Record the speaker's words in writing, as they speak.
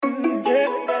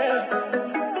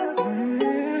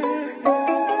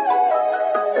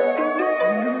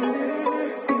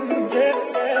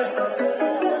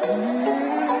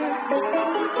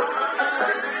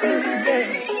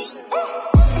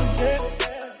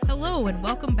Hello, and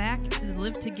welcome back to the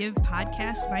Live to Give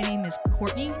podcast. My name is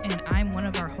Courtney, and I'm one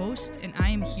of our hosts, and I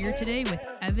am here today with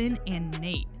Evan and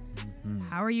Nate.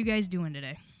 How are you guys doing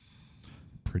today?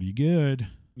 Pretty good.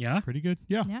 Yeah? Pretty good.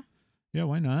 Yeah. Yeah. Yeah,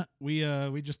 why not? We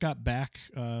just got back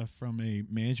from a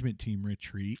management team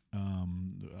retreat,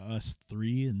 us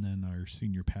three, and then our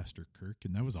senior pastor, Kirk,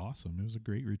 and that was awesome. It was a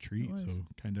great retreat. So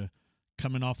kind of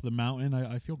coming off the mountain,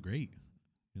 I feel great,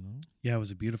 you know? Yeah, it was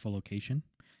a beautiful location.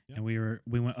 Yeah. And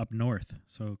we went up north,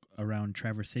 so around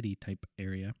Traverse City type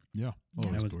area. Yeah. Oh,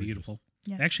 That was gorgeous. beautiful.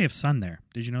 Yeah. They actually have sun there.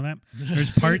 Did you know that? There's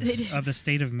parts of the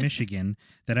state of Michigan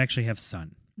that actually have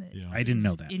sun. Yeah. I didn't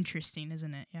know that. Interesting,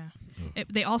 isn't it? Yeah. Ugh.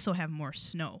 They also have more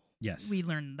snow. Yes. We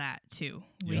learned that too.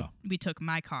 Yeah. We took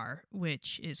my car,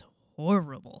 which is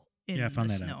horrible in Yeah, I found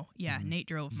the that out. snow. Yeah, Mhm. Nate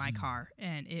drove my car,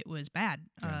 and it was bad.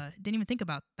 Yeah. Didn't even think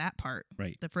about that part.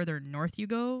 Right. The further north you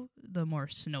go, the more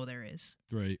snow there is.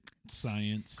 Right.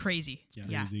 Science. Crazy. Yeah.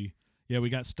 Yeah. Crazy. Yeah, we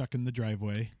got stuck in the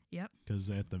driveway Yep. because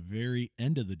at the very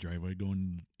end of the driveway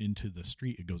going into the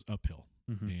street, it goes uphill.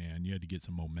 Mhm. And you had to get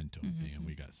some momentum, Mhm. and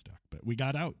we got stuck. But we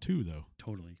got out too, though.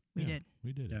 Totally. We Yeah, did.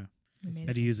 We did. Yeah. It. We made Had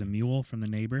it. to use a mule from the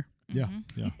neighbor. Yeah, Mhm.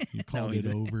 yeah. You called we it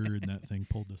did. over, and that thing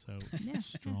pulled us out. Yeah.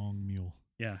 Strong mule.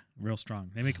 Yeah, real strong.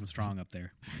 They make them strong up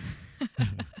there.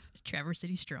 Traverse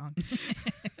City strong.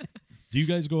 Do you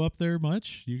guys go up there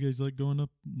much? You guys like going up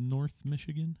North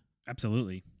Michigan?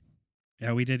 Absolutely.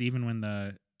 Yeah, we did even when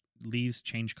the leaves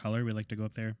change color. We like to go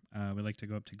up there. We like to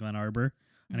go up to Glen Arbor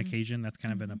on Mhm. occasion. That's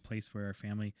kind of been a place where our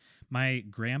family, my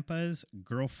grandpa's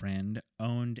girlfriend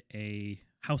owned a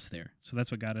house there. So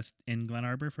that's what got us in Glen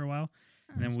Arbor for a while.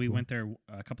 And then That's we cool. went there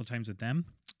a couple times with them.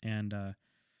 And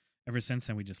ever since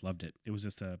then, we just loved it. It was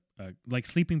just like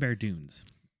Sleeping Bear Dunes.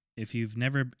 If you've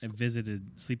never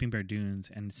visited Sleeping Bear Dunes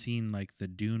and seen like the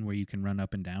dune where you can run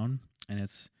up and down, and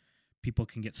people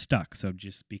can get stuck. So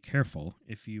just be careful.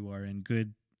 If you are in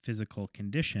good physical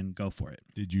condition, go for it.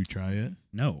 Did you try it?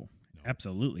 No, No.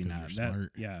 absolutely 'Cause not. you're That,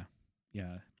 smart.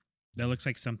 yeah. That looks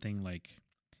like something like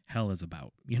hell is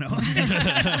about, you know?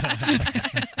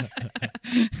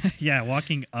 Yeah,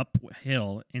 walking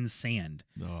uphill in sand.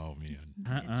 Oh man.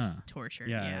 It's torture.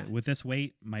 Yeah, Yeah. with this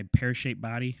weight, my pear-shaped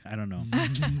body, I don't know.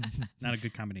 Not a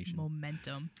good combination.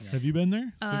 Momentum. Yeah. Have you been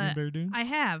there? Sleeping Uh, Bear Dunes? I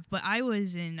have, but I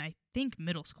was in, I think,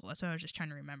 middle school. That's what I was just trying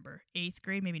to remember. 8th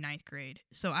grade, maybe 9th grade.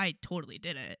 So I totally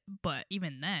did it. But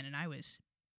even then, and I was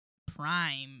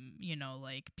prime,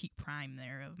 like peak prime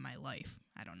there of my life.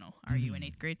 I don't know. Are you in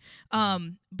 8th grade?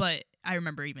 But I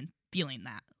remember even feeling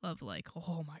that of like,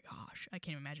 oh my gosh, I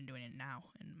can't imagine doing it now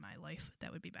in my life.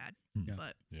 That would be bad. Yeah.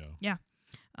 But Yeah.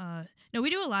 no, we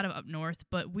do a lot of up north,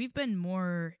 but we've been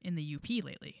more in the UP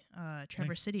lately.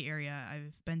 Traverse Nice. City area,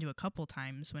 I've been to a couple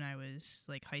times when I was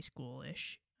like high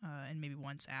school-ish, and maybe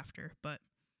once after. But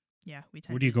yeah, we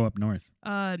tend Where do you go up north?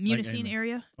 Munising anyway.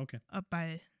 area Okay. up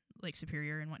by Lake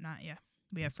Superior and whatnot. Yeah,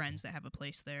 we have friends that have a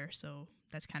place there, so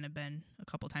that's kind of been a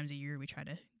couple times a year we try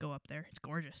to go up there. It's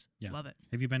gorgeous. Yeah. Love it.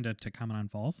 Have you been to Tacamanon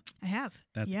Falls? I have.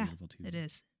 That's yeah, beautiful too. it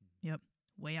is. Yep,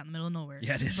 way out in the middle of nowhere.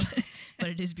 Yeah, it is. but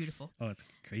it is beautiful. Oh, it's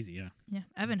crazy, yeah. Yeah,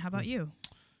 Evan, how about you?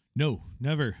 No,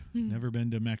 never. Hmm. Never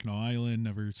been to Mackinac Island,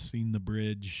 never seen the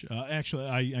bridge. Actually,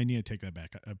 I need to take that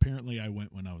back. Apparently, I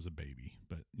went when I was a baby,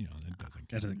 but, that doesn't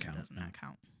That count. doesn't count. Does no. not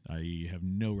count. I have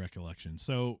no recollection.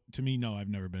 So, to me, no, I've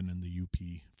never been in the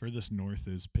UP. Furthest north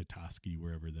is Petoskey,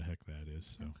 wherever the heck that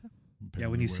is. So, Okay. Yeah,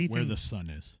 when you see where the things- sun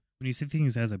is. When you see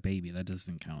things as a baby, that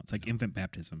doesn't count. It's like infant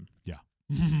baptism.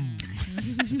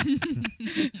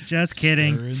 Just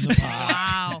kidding. Stir in the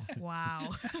pot. Wow.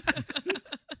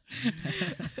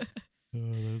 Oh,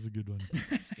 that was a good one.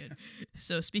 That's good.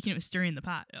 So speaking of stirring the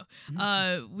pot,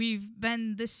 we've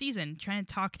been this season trying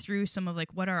to talk through some of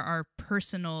like what are our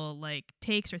personal like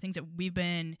takes or things that we've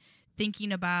been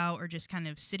thinking about or just kind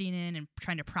of sitting in and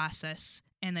trying to process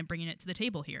and then bringing it to the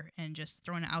table here and just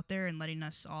throwing it out there and letting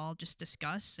us all just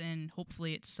discuss and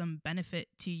hopefully it's some benefit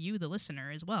to you, the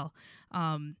listener, as well.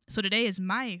 So today is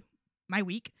my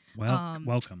week.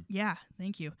 Welcome. Yeah,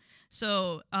 thank you.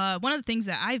 So one of the things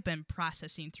that I've been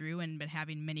processing through and been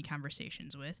having many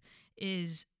conversations with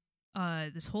is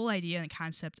this whole idea and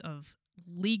concept of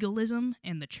legalism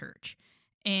and the church,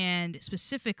 and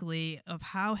specifically of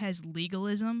how has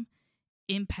legalism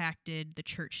impacted the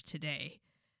church today,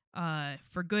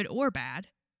 for good or bad.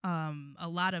 A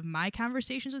lot of my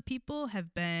conversations with people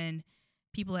have been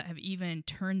people that have even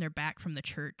turned their back from the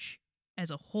church as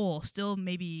a whole, still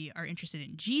maybe are interested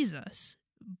in Jesus,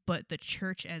 but the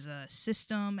church as a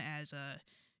system, as a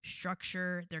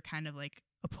structure, they're kind of like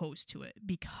opposed to it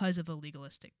because of a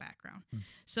legalistic background.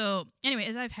 So anyway,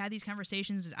 as I've had these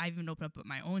conversations, I've even opened up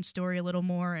my own story a little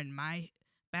more and my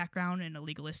background and a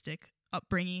legalistic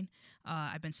upbringing,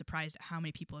 I've been surprised at how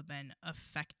many people have been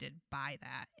affected by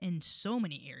that in so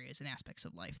many areas and aspects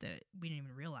of life that we didn't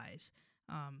even realize.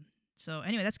 So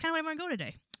anyway, that's kind of where I'm going to go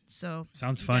today. So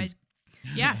sounds fun.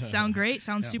 Yeah, sound great.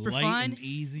 Sounds super light fun. And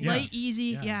easy. Light, easy.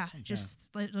 Yeah. Yeah. Just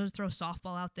let's throw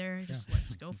softball out there. Just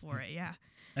let's go for it. Yeah.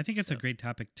 I think it's a great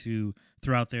topic to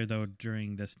throw out there, though,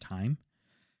 during this time.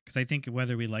 Because I think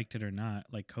whether we liked it or not,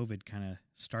 like COVID kind of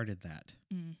started that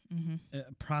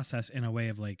process in a way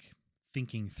of like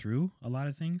thinking through a lot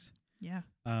of things. Yeah.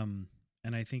 And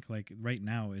I think like right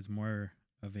now is more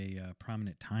of a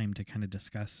prominent time to kind of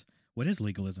discuss what is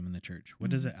legalism in the church?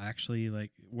 What does it actually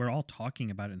like? We're all talking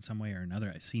about it in some way or another,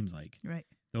 it seems like. Right.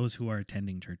 Those who are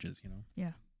attending churches, you know?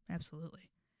 Yeah, absolutely.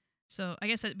 So I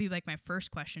guess that'd be like my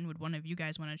first question. Would one of you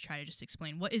guys want to try to just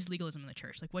explain what is legalism in the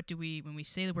church? Like, what do we, when we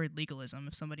say the word legalism,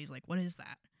 if somebody's like, what is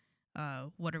that?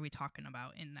 What are we talking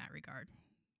about in that regard?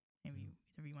 Maybe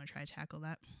either of you want to try to tackle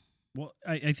that? Well,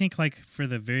 I think like for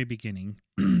the very beginning,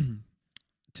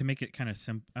 to make it kind of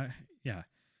simple,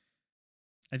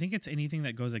 I think it's anything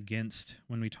that goes against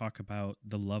when we talk about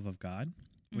the love of God,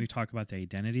 when we talk about the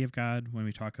identity of God, when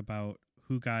we talk about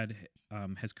who God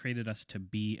has created us to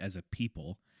be as a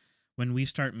people, when we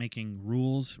start making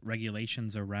rules,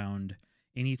 regulations around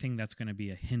anything that's going to be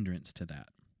a hindrance to that.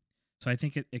 So I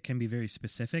think it can be very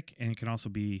specific and it can also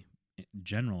be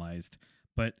generalized,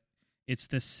 but it's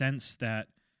the sense that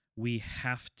we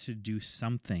have to do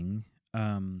something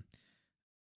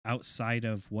outside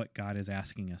of what God is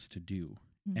asking us to do.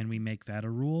 And we make that a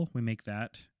rule. We make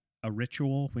that a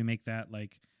ritual. We make that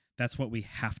like, that's what we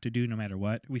have to do no matter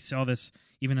what. We saw this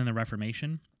even in the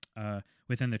Reformation.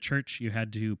 Within the church, you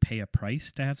had to pay a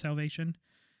price to have salvation.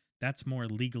 That's more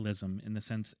legalism in the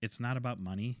sense it's not about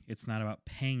money. It's not about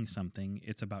paying something.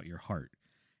 It's about your heart.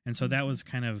 And so that was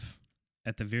kind of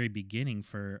at the very beginning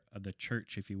for the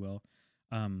church, if you will.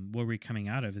 Where we're coming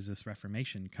out of is this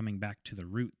Reformation, coming back to the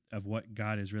root of what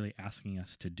God is really asking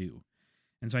us to do.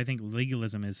 And so I think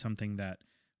legalism is something that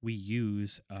we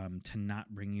use to not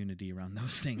bring unity around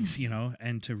those things, you know,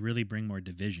 and to really bring more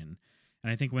division.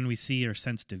 And I think when we see or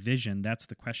sense division, that's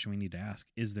the question we need to ask.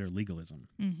 Is there legalism?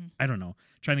 I don't know.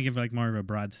 Trying to give like more of a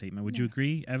broad statement. Would you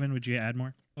agree, Evan? Would you add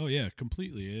more? Oh, yeah,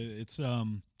 completely. It's I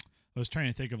was trying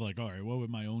to think of like, all right, what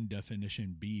would my own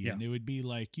definition be? Yeah. And it would be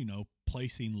like, you know,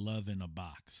 placing love in a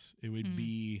box. It would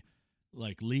be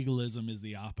like legalism is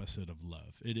the opposite of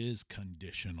love. It is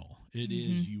conditional. It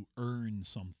is you earn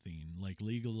something. Like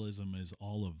legalism is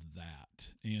all of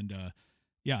that. And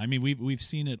yeah, I mean we've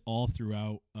seen it all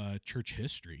throughout church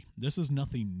history. This is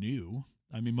nothing new.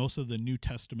 I mean most of the New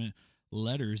Testament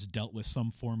letters dealt with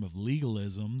some form of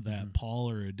legalism that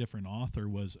Paul or a different author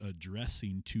was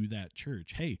addressing to that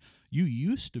church. Hey, you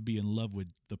used to be in love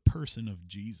with the person of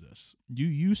Jesus. You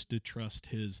used to trust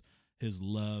his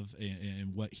love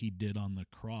and what he did on the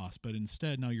cross. But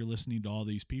instead, now you're listening to all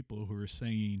these people who are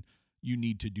saying you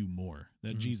need to do more,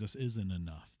 that Jesus isn't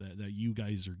enough, that you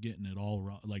guys are getting it all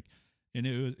wrong. Like,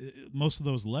 and most of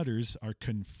those letters are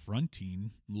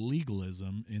confronting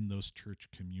legalism in those church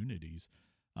communities.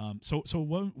 So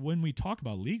when we talk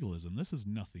about legalism, this is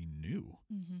nothing new.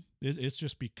 It's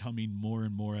just becoming more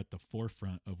and more at the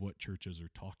forefront of what churches are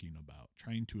talking about,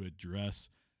 trying to address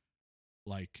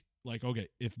like, okay,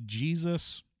 if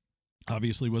Jesus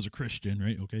obviously was a Christian,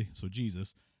 right? Okay, so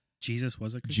Jesus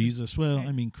was a Christian? Well,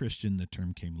 I mean, Christian, the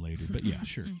term came later, but yeah,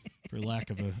 sure, for lack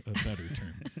of a better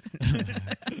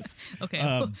term.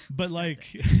 Okay. But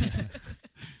like,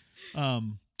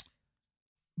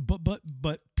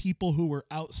 but people who were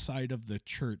outside of the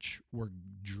church were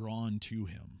drawn to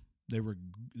him.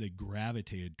 They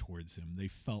gravitated towards him. They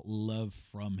felt love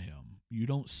from him. You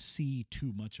don't see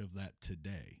too much of that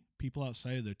today. People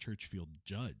outside of the church feel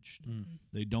judged.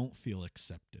 They don't feel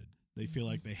accepted. They feel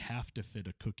like they have to fit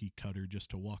a cookie cutter just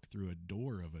to walk through a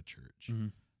door of a church.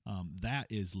 That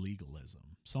is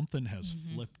legalism. Something has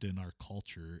flipped in our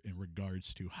culture in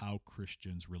regards to how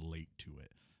Christians relate to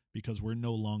it, because we're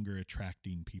no longer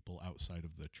attracting people outside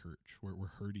of the church. We're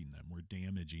hurting them. We're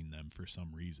damaging them for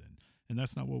some reason. And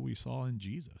that's not what we saw in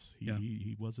Jesus.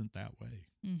 He wasn't that way.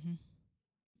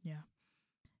 Yeah.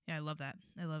 Yeah, I love that.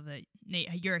 I love that.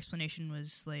 Nate, your explanation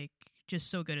was like just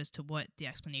so good as to what the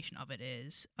explanation of it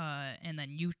is. And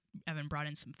then you, Evan, brought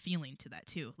in some feeling to that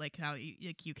too. Like how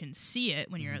you can see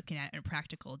it when you're looking at it in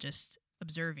practical, just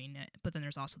observing it. But then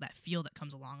there's also that feel that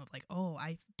comes along of like, oh,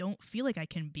 I don't feel like I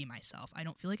can be myself. I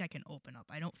don't feel like I can open up.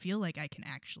 I don't feel like I can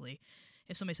actually,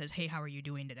 if somebody says, hey, how are you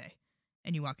doing today?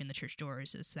 And you walk in the church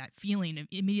doors, it's that feeling of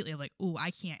immediately of like, oh, I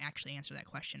can't actually answer that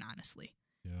question honestly.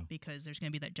 Yeah. Because there's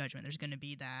going to be that judgment. There's going to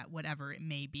be that whatever it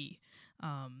may be.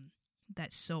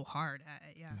 that's so hard.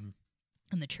 Yeah. Mm-hmm.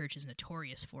 And the church is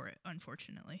notorious for it,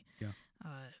 unfortunately. Yeah.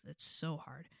 It's so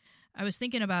hard. I was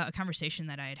thinking about a conversation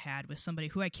that I had had with somebody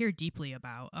who I care deeply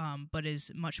about, but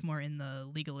is much more in the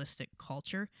legalistic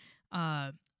culture.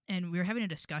 And we were having a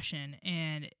discussion,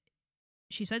 and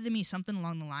she said to me something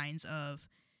along the lines of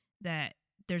that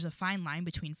there's a fine line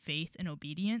between faith and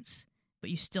obedience, but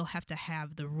you still have to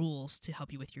have the rules to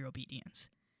help you with your obedience.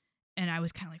 And I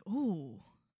was kind of like, oh,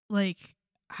 like,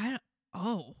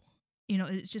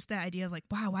 it's just that idea of like,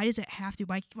 wow, why does it have to,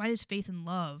 why does faith and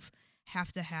love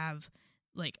have to have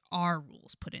like our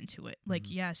rules put into it? Like,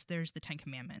 yes, there's the 10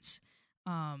 Commandments.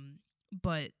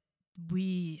 But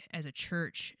we as a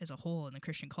church as a whole in the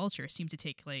Christian culture seem to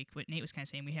take like what Nate was kind of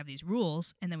saying, we have these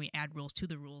rules and then we add rules to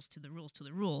the rules, to the rules, to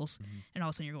the rules. And all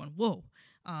of a sudden you're going, whoa.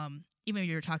 Even if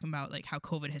you were talking about like how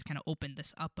COVID has kind of opened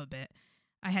this up a bit,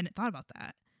 I hadn't thought about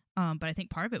that. But I think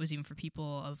part of it was even for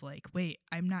people of like, wait,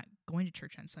 I'm not going to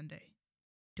church on Sunday.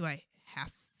 Do I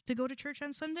have to go to church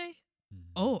on Sunday?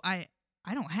 Oh, I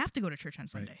don't have to go to church on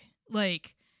Sunday. Right.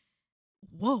 Like,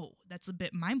 whoa, that's a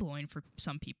bit mind-blowing for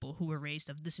some people who were raised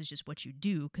of this is just what you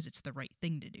do because it's the right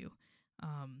thing to do.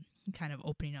 Kind of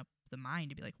opening up the mind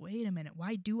to be like, wait a minute,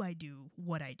 why do I do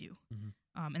what I do?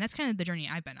 And that's kind of the journey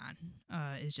I've been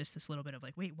on, is just this little bit of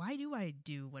like, wait, why do I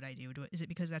do what I do? Is it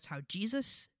because that's how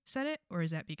Jesus said it? Or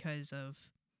is that because of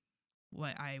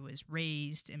what I was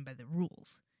raised in by the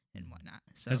rules and whatnot?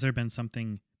 So, has there been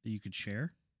something that you could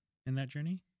share in that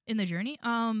journey? In the journey?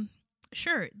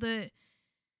 Sure. There's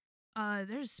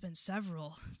been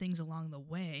several things along the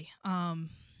way.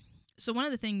 So one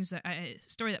of the things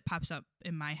story that pops up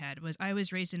in my head was I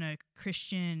was raised in a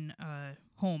Christian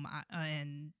home,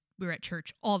 and we were at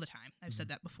church all the time. I've said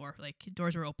that before. Like,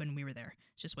 doors were open, we were there.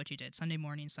 It's just what you did. Sunday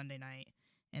morning, Sunday night,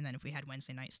 and then if we had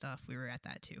Wednesday night stuff, we were at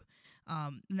that too.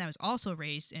 And I was also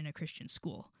raised in a Christian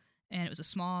school, and it was a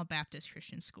small Baptist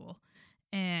Christian school.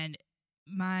 And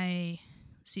in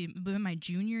my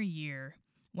junior year,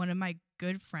 one of my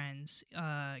good friends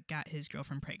got his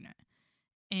girlfriend pregnant.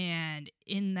 And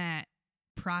in that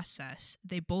process,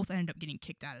 they both ended up getting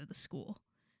kicked out of the school.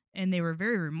 And they were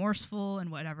very remorseful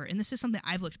and whatever. And this is something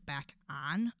I've looked back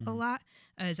on a lot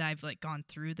as I've like gone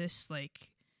through this,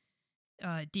 like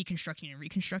deconstructing and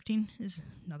reconstructing is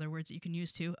another words that you can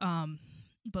use too.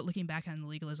 But looking back on the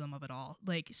legalism of it all,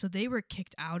 like, so they were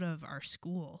kicked out of our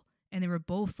school and they were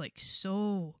both like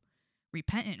so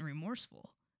repentant and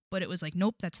remorseful. But it was like,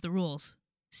 nope, that's the rules.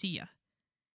 See ya.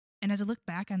 And as I look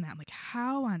back on that, I'm like,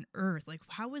 how on earth, like,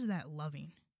 how was that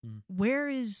loving? Where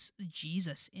is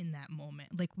Jesus in that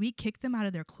moment? Like, we kicked them out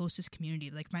of their closest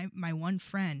community. Like, my one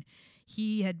friend,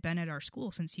 he had been at our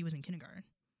school since he was in kindergarten.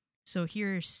 So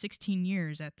here's 16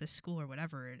 years at this school or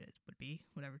whatever it would be,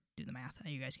 whatever, do the math.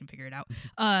 You guys can figure it out.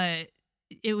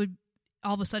 It would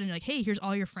all of a sudden like, hey, here's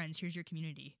all your friends. Here's your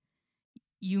community.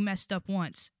 You messed up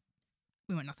once.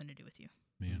 We want nothing to do with you.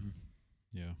 Man.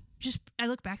 Yeah. Just, I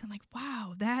look back and I'm like,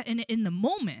 wow, that, and in the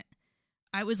moment,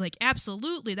 I was like,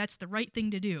 absolutely, that's the right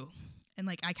thing to do. And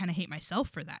like, I kind of hate myself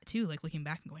for that too. Like looking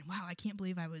back and going, wow, I can't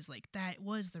believe I was like, that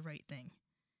was the right thing.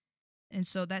 And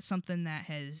so that's something that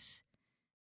has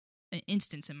an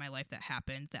instance in my life that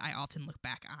happened that I often look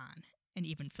back on and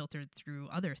even filtered through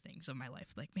other things of my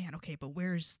life. Like, man, okay, but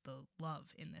where's the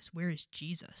love in this? Where is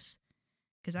Jesus?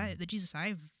 Because the Jesus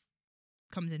I've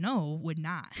come to know would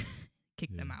not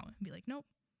kick them out and be like, nope,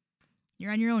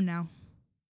 you're on your own now.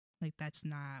 Like, that's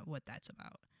not what that's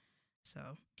about. So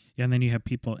yeah, and then you have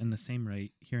people in the same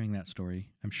right hearing that story,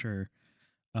 I'm sure,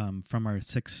 from our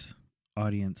 6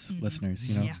 audience listeners,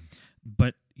 you know. Yeah.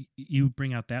 But you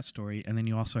bring out that story, and then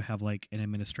you also have like an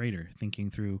administrator thinking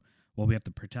through, well, we have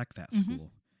to protect that school.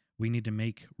 We need to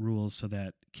make rules so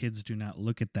that kids do not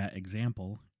look at that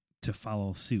example to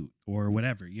follow suit or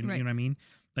whatever. You know what I mean?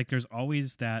 Like, there's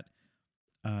always that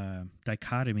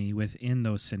dichotomy within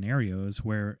those scenarios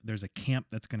where there's a camp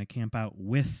that's going to camp out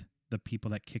with the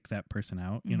people that kick that person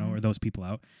out, you know, or those people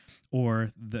out,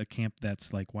 or the camp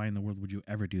that's like, why in the world would you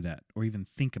ever do that or even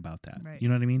think about that? Right. You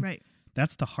know what I mean? Right.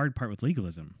 That's the hard part with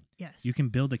legalism. Yes. You can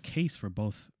build a case for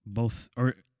both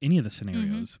or any of the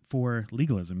scenarios for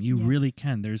legalism. You really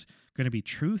can. There's going to be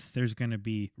truth. There's going to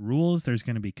be rules. There's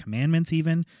going to be commandments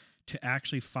even to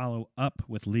actually follow up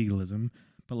with legalism.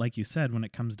 But like you said, when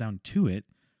it comes down to it,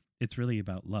 it's really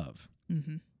about love.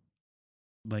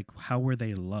 Like, how were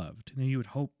they loved? And you would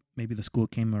hope maybe the school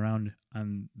came around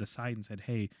on the side and said,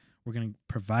 hey, we're going to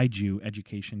provide you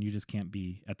education. You just can't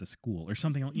be at the school or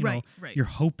something. You know, you're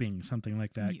hoping something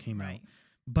like that came out.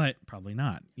 But probably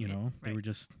not. You know, they were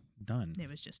just done. It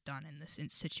was just done in this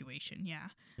situation. Yeah.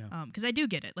 Yeah. Because I do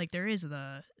get it. Like there is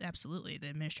absolutely the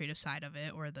administrative side of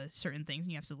it, or the certain things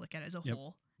you have to look at as a Yep.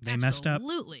 whole. They messed up.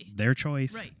 Absolutely. Their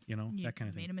choice. Right. You know, You that kind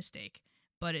of thing. made a mistake.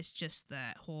 But it's just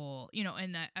that whole,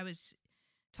 and I was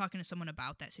talking to someone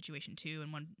about that situation too,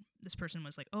 and this person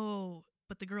was like, "Oh,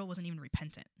 but the girl wasn't even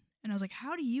repentant," and I was like,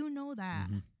 "How do you know that?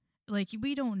 Mhm. Like,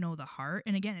 we don't know the heart."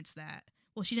 And again, it's that.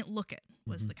 Well, she didn't look it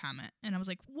was Mhm. the comment, and I was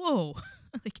like, "Whoa!"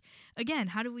 Like, again,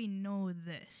 how do we know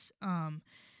this?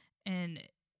 And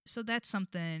so that's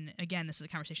something. Again, this is a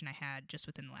conversation I had just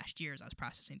within the last year as I was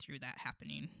processing through that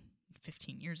happening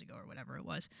 15 years ago or whatever it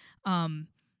was.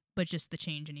 But just the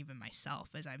change in even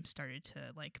myself as I'm started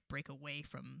to like break away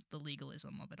from the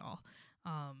legalism of it all.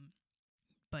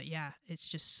 But yeah, it's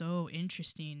just so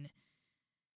interesting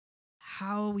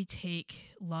how we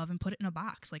take love and put it in a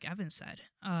box, like Evan said.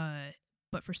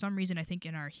 But for some reason, I think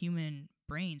in our human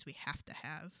brains, we have to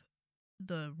have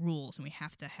the rules and we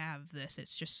have to have this.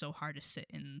 It's just so hard to sit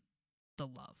in the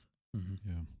love.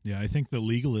 Mhm. Yeah. I think the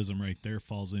legalism right there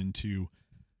falls into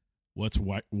what's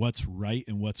right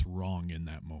and what's wrong in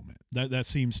that moment. That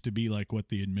seems to be like what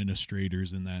the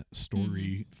administrators in that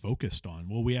story focused on.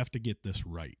 Well, we have to get this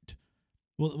right.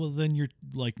 Well, then you're,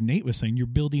 like Nate was saying, you're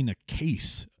building a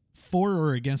case for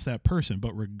or against that person.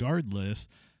 But regardless,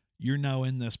 you're now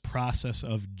in this process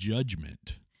of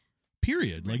judgment,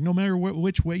 period. Right. Like no matter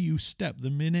which way you step, the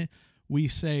minute we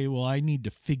say, well, I need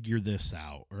to figure this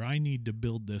out, or I need to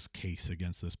build this case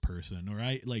against this person, or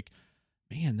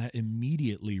man, that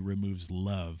immediately removes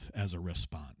love as a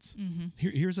response. Mm-hmm.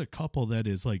 Here's a couple that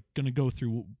is like going to go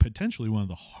through potentially one of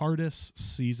the hardest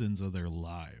seasons of their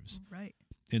lives. Right.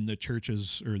 In the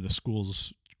churches or the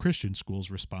schools, Christian schools'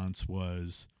 response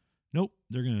was, nope,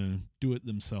 they're going to do it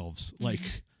themselves. Mm-hmm.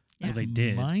 Like, Yeah. that's They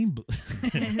did.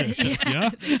 Yeah.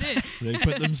 They did. They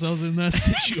put themselves in that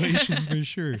situation for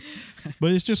sure.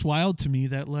 But it's just wild to me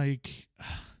that, like,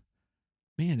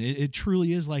 man, it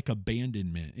truly is like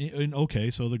abandonment. And okay,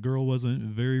 so the girl wasn't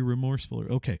very remorseful.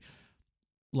 Okay,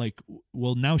 like,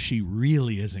 well, now she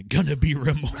really isn't gonna be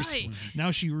remorseful. Right.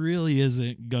 Now she really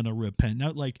isn't gonna repent.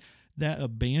 Now, like, that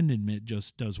abandonment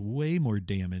just does way more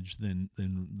damage than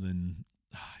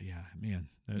yeah, man,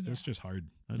 that's just hard.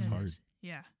 That's It hard. is.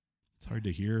 Yeah. It's hard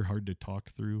to hear, hard to talk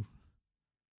through.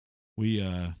 We,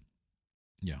 yeah.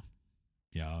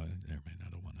 Never mind. I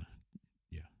don't want to.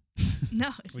 Yeah. No.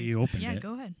 Well, you opened yeah, it.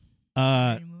 go ahead.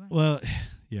 Ready to move on? Well,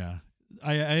 yeah.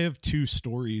 I have two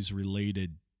stories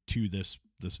related to this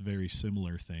very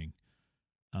similar thing.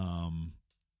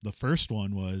 The first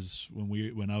one was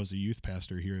when I was a youth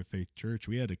pastor here at Faith Church.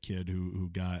 We had a kid who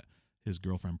got his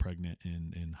girlfriend pregnant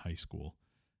in high school,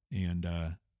 and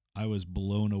I was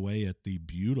blown away at the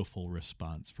beautiful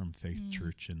response from Faith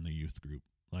Church in the youth group.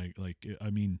 Like I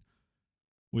mean,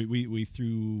 we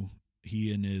threw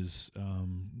he and his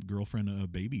girlfriend a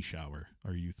baby shower.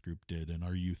 Our youth group did, and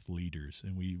our youth leaders,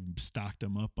 and we stocked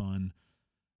them up on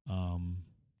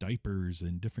diapers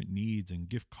and different needs and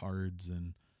gift cards,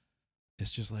 and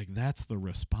it's just like that's the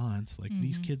response. Like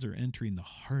these kids are entering the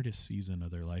hardest season of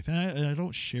their life, and I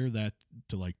don't share that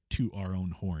to like toot our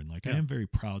own horn. Like I am very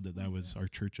proud that was our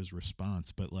church's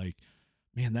response, but like,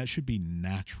 man, that should be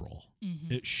natural.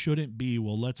 It shouldn't be,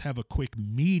 well, let's have a quick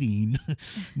meeting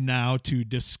now to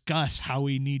discuss how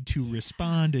we need to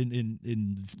respond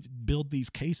and build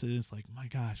these cases. It's like, my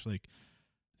gosh, like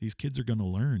these kids are going to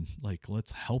learn. Like,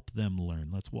 let's help them learn.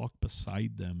 Let's walk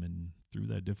beside them and through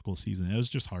that difficult season. It was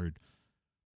just hard.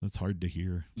 That's hard to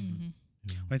hear. Mm-hmm.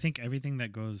 Yeah. I think everything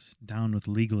that goes down with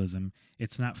legalism,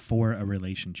 it's not for a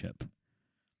relationship.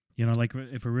 You know, like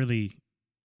if we're really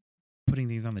putting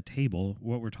things on the table,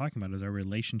 what we're talking about is our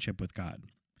relationship with God.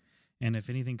 And if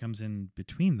anything comes in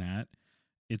between that,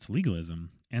 it's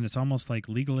legalism. And it's almost like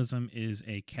legalism is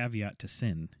a caveat to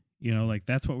sin. You know, like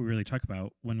that's what we really talk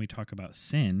about when we talk about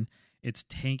sin. It's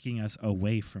taking us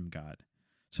away from God.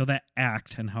 So that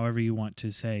act, and however you want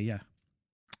to say,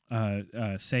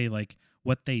 say like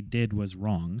what they did was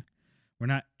wrong. We're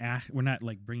not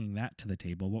like bringing that to the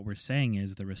table. What we're saying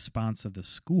is the response of the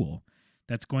school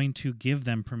that's going to give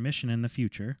them permission in the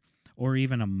future, or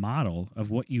even a model of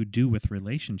what you do with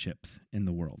relationships in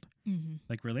the world.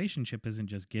 Like relationship isn't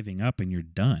just giving up and you're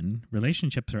done.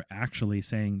 Relationships are actually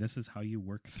saying, this is how you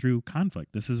work through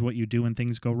conflict. This is what you do when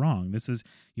things go wrong. This is,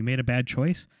 you made a bad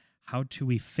choice. How do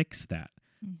we fix that?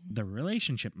 The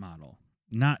relationship model,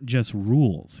 not just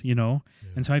rules, you know? Yeah.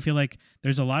 And so I feel like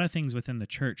there's a lot of things within the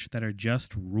church that are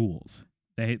just rules.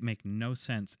 They make no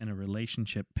sense in a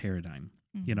relationship paradigm,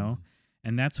 you know?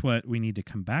 And that's what we need to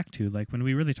come back to. Like when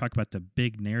we really talk about the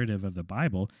big narrative of the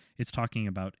Bible, it's talking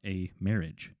about a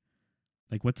marriage.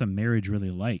 Like, what's a marriage really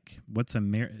like? What's a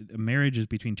marriage is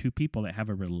between two people that have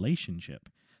a relationship.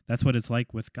 That's what it's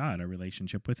like with God, a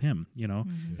relationship with him, you know?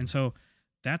 Mhm. And so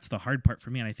that's the hard part for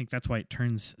me. And I think that's why it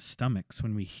turns stomachs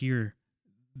when we hear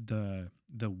the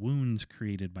wounds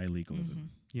created by legalism,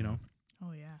 Mhm. you know?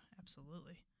 Oh yeah,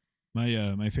 absolutely.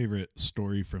 My favorite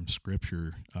story from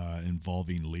Scripture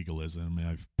involving legalism, and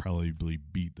I've probably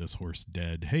beat this horse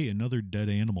dead. Hey, another dead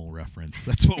animal reference.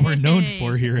 That's what we're known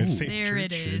for here at Ooh. Faith There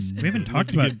it Church. is. And We haven't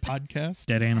talked Love to about Get podcast.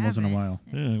 Dead animals in a Haven't. while.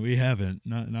 Yeah, we haven't.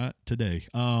 Not today.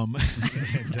 And,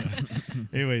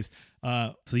 anyways,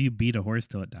 So you beat a horse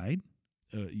till it died?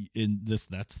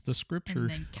 that's the Scripture. And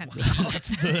then kept That's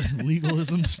the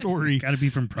legalism story. Got to be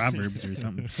from Proverbs or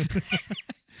something.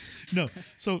 No,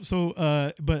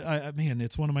 but man,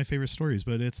 it's one of my favorite stories.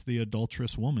 But it's the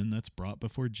adulterous woman that's brought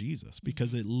before Jesus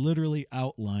because it literally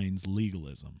outlines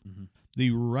legalism. Mhm.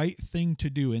 The right thing to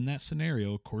do in that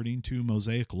scenario, according to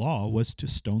Mosaic law, was to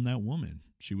stone that woman.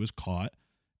 She was caught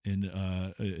in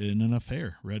an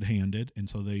affair, red-handed, and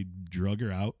so they drug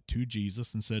her out to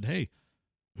Jesus and said, "Hey,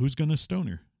 who's going to stone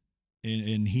her?"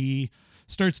 And he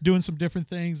starts doing some different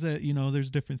things that, there's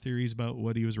different theories about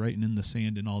what he was writing in the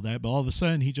sand and all that. But all of a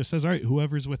sudden he just says, all right,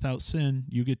 whoever's without sin,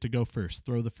 you get to go first.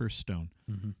 Throw the first stone.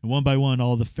 Mm-hmm. And one by one,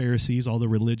 all the Pharisees, all the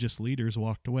religious leaders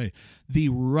walked away. The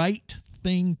right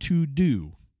thing to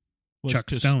do was Chuck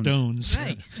to stones.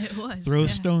 Right. It was. throw yeah.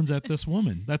 stones at this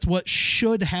woman. That's what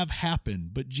should have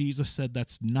happened. But Jesus said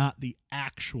that's not the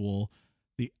actual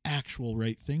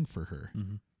right thing for her.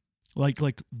 Mm-hmm.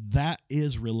 Like that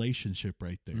is relationship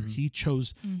right there. Mhm. He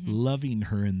chose Mhm. loving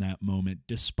her in that moment,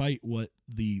 despite what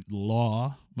the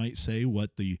law might say,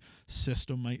 what the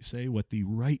system might say, what the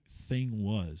right thing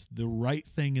was. The right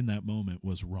thing in that moment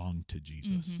was wrong to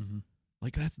Jesus. Mhm. Mm-hmm.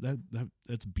 Like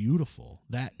that's beautiful.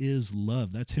 That is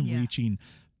love. That's him Yeah. reaching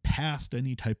past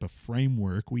any type of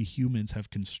framework we humans have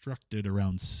constructed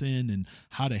around sin and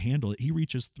how to handle it. He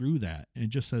reaches through that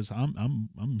and just says,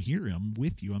 I'm here. I'm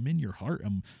with you. I'm in your heart.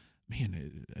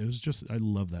 It was just, I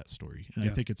love that story. And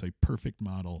Yeah. I think it's a perfect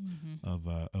model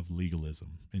Mhm. of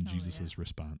legalism and Oh, Jesus's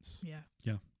response. Yeah.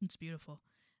 Yeah. It's beautiful.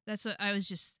 That's what I was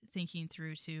just thinking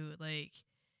through too. Like,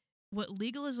 what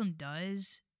legalism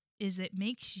does is it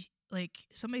makes like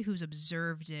somebody who's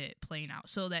observed it playing out.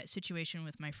 So that situation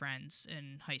with my friends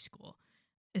in high school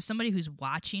is somebody who's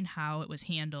watching how it was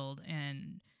handled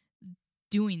and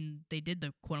they did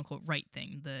the quote unquote right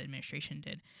thing, the administration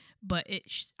did. But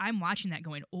I'm watching that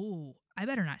going, oh, I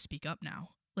better not speak up now.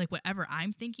 Like whatever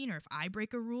I'm thinking, or if I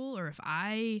break a rule, or if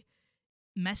I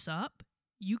mess up,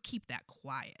 you keep that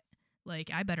quiet. Like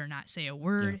I better not say a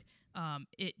word.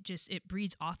 It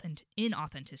breeds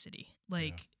inauthenticity,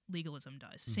 like legalism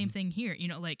does. Same thing here.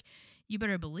 Like you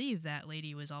better believe that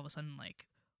lady was all of a sudden like,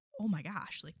 oh my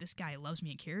gosh, like this guy loves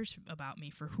me and cares about me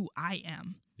for who I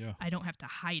am. Yeah. I don't have to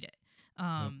hide it.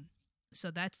 So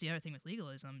that's the other thing with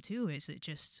legalism too, is it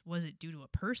just, was it due to a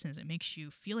person? Is it makes you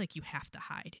feel like you have to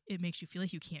hide. It makes you feel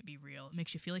like you can't be real. It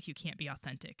makes you feel like you can't be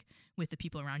authentic with the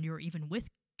people around you or even with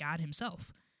God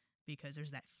himself, because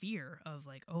there's that fear of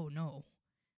like, oh no,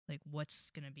 like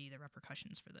what's going to be the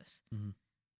repercussions for this? Mm-hmm.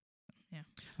 Yeah.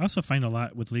 I also find a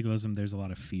lot with legalism, there's a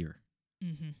lot of fear.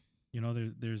 Mm-hmm.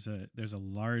 There's a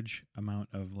large amount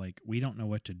of like, we don't know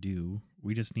what to do.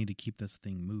 We just need to keep this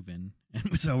thing moving.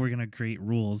 And so we're going to create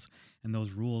rules, and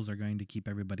those rules are going to keep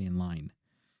everybody in line.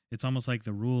 It's almost like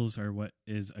the rules are what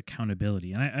is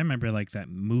accountability. And I remember like that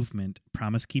movement,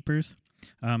 Promise Keepers,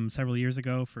 several years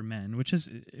ago for men,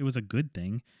 it was a good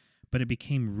thing, but it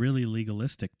became really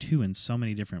legalistic too in so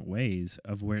many different ways,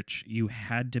 of which you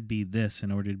had to be this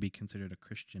in order to be considered a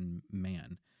Christian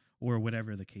man or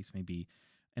whatever the case may be.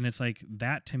 And it's like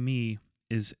that to me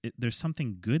there's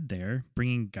something good there,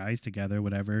 bringing guys together,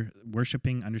 whatever,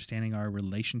 worshiping, understanding our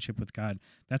relationship with God.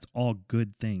 That's all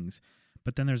good things.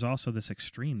 But then there's also this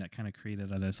extreme that kind of created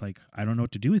this, like, I don't know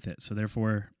what to do with it. So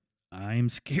therefore I'm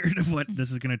scared of what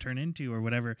this is going to turn into or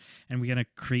whatever. And we're going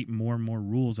to create more and more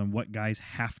rules on what guys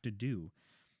have to do.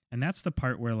 And that's the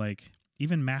part where like,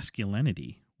 even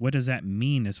masculinity, what does that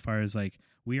mean as far as like,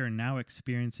 we are now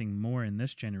experiencing more in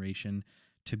this generation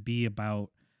to be about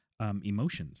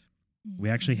emotions.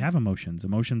 We actually have emotions.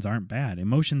 Emotions aren't bad.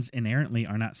 Emotions inherently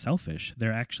are not selfish.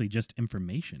 They're actually just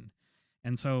information.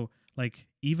 And so, like,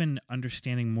 even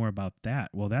understanding more about that,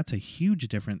 well, that's a huge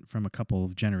difference from a couple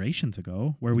of generations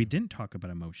ago where we didn't talk about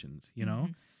emotions, you know?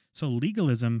 So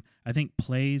legalism, I think,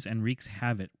 plays and wreaks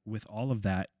havoc with all of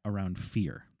that around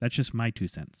fear. That's just my 2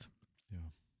 cents.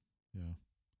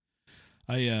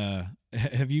 Yeah.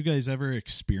 Have you guys ever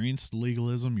experienced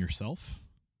legalism yourself?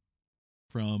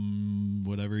 From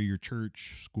whatever your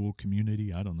church, school,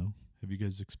 community, I don't know. Have you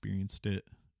guys experienced it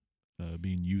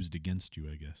being used against you,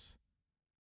 I guess.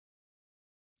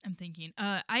 I'm thinking.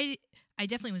 I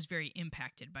definitely was very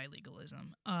impacted by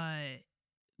legalism.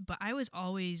 But I was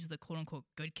always the quote unquote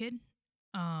good kid.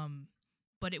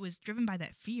 But it was driven by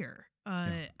that fear.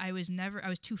 I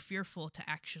was too fearful to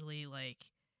actually, like,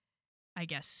 I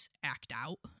guess, act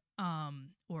out,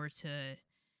 or to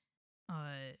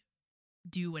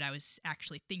do what I was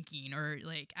actually thinking, or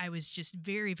like I was just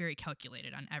very, very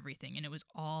calculated on everything, and it was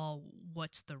all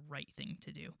what's the right thing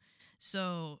to do.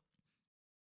 So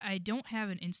I don't have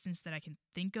an instance that I can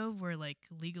think of where like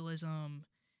legalism,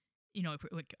 you know,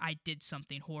 like I did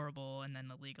something horrible and then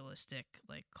the legalistic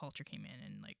like culture came in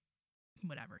and like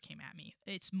whatever came at me.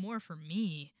 It's more for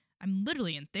me, I'm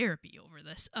literally in therapy over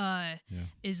this,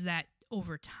 is that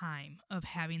over time of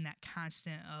having that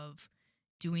constant of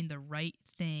doing the right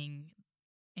thing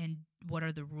and what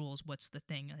are the rules, what's the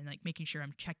thing, and like making sure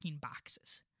I'm checking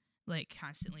boxes, like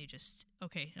constantly just,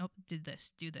 okay, nope, did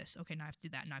this, do this, okay, now I have to do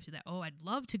that, now I have to do that, oh, I'd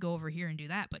love to go over here and do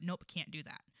that, but nope, can't do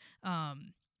that.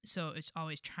 So it's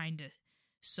always trying to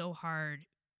so hard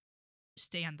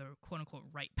stay on the quote-unquote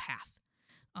right path,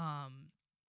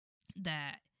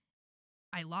 that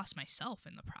I lost myself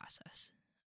in the process.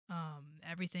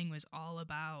 Everything was all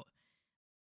about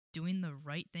doing the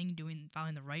right thing,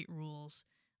 following the right rules.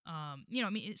 You know,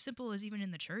 I mean, it's simple as even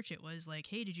in the church, it was like,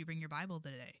 hey, did you bring your Bible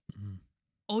today? Mm-hmm.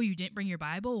 Oh, you didn't bring your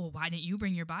Bible? Well, why didn't you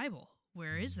bring your Bible?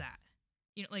 Where is that?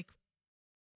 You know, like,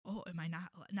 oh, am I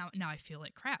not? Now I feel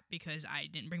like crap because I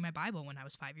didn't bring my Bible when I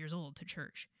was 5 years old to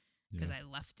church because I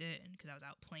left it and because I was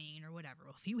out playing or whatever.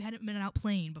 Well, if you hadn't been out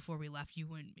playing before we left, you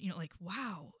wouldn't, you know, like,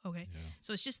 wow. Okay. Yeah.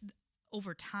 So it's just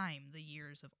over time, the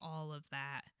years of all of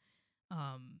that,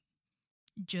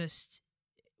 just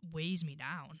weighs me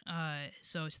down.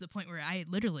 So to the point where I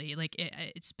literally, like,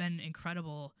 it's been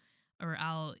incredible, or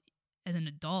as an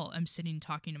adult, I'm sitting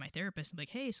talking to my therapist and be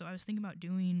like, hey, so I was thinking about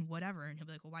doing whatever. And he'll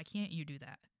be like, well, why can't you do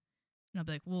that? And I'll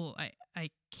be like, well, I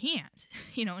can't,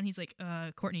 you know? And he's like,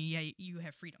 Courtney, yeah, you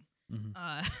have freedom.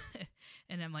 Mm-hmm.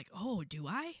 And I'm like, oh, do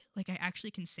I? Like, I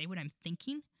actually can say what I'm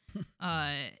thinking.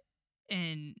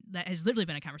 And that has literally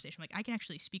been a conversation. Like, I can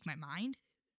actually speak my mind.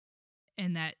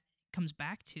 And that comes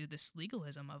back to this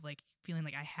legalism of like feeling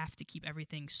like I have to keep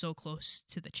everything so close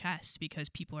to the chest because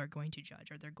people are going to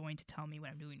judge or they're going to tell me what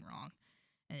I'm doing wrong.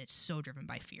 And it's so driven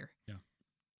by fear. Yeah.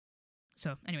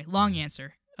 So anyway, long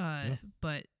answer.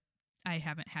 But I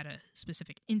haven't had a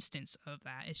specific instance of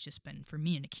that. It's just been for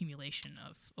me an accumulation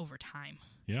of over time.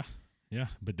 Yeah. Yeah,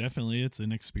 but definitely it's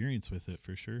an experience with it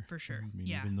for sure. For sure. I mean,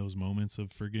 even those moments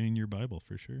of forgetting your Bible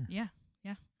for sure. Yeah.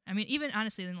 Yeah. I mean, even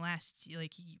honestly, in the last,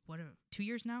 2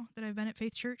 years now that I've been at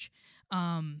Faith Church,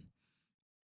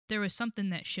 there was something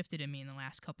that shifted in me in the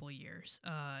last couple of years.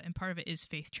 And part of it is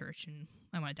Faith Church, and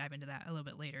I want to dive into that a little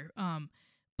bit later.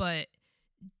 But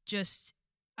just,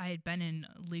 I had been in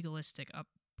legalistic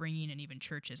upbringing and even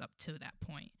churches up to that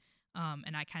point.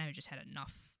 And I kind of just had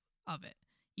enough of it,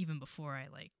 even before I,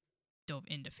 dove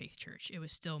into Faith Church. It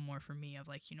was still more for me of,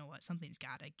 you know what, something's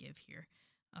got to give here.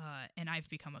 And I've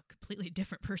become a completely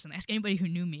different person. Ask anybody who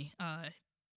knew me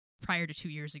prior to 2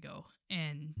 years ago,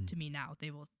 and to me now, they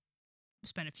will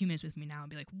spend a few minutes with me now and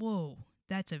be like, whoa,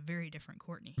 that's a very different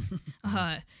Courtney.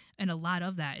 And a lot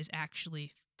of that is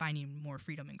actually finding more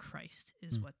freedom in Christ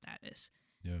is what that is.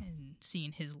 Yeah. And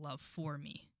seeing his love for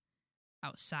me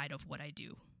outside of what I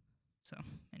do. So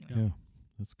anyway. Yeah,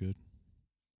 that's good.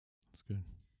 That's good.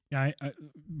 Yeah, I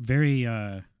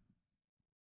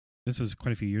this was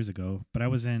quite a few years ago, but I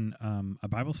was in a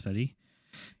Bible study.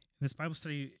 This Bible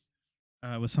study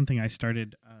was something I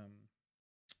started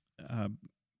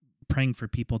praying for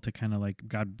people to kind of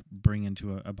God bring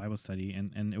into a Bible study.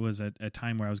 And it was a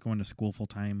time where I was going to school full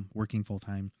time, working full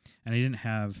time, and I didn't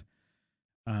have,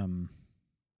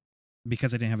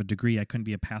 because I didn't have a degree, I couldn't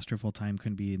be a pastor full time,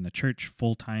 couldn't be in the church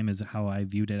full time is how I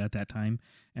viewed it at that time.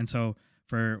 And so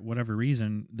for whatever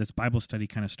reason, this Bible study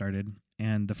kind of started,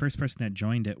 and the first person that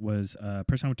joined it was a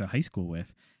person I went to high school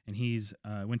with, and he's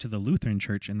went to the Lutheran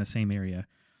church in the same area,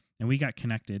 and we got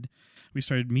connected. We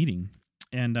started meeting,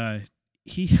 and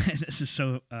he this is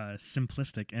so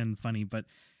simplistic and funny, but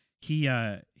he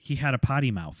had a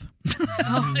potty mouth,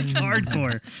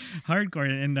 hardcore,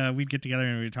 and we'd get together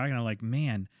and we'd talking. I'm like,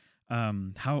 man,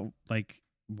 how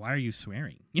why are you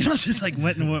swearing? You know, just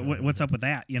what's up with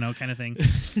that? You know, kind of thing.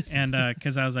 And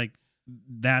because I was like,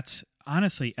 that's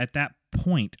honestly at that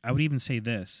point, I would even say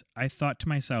this. I thought to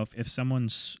myself, if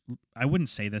I wouldn't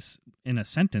say this in a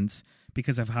sentence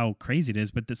because of how crazy it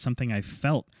is, but that's something I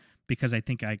felt because I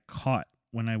think I caught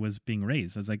when I was being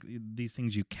raised. I was like, these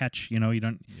things you catch, you know, you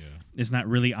don't. Yeah. It's not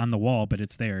really on the wall, but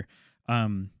it's there.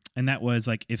 And that was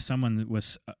if someone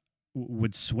was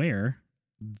would swear,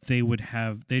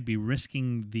 they'd be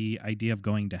risking the idea of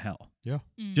going to hell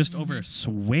just over a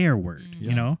swear word,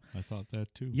 you know? I thought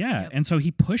that too. Yeah. Yep. And so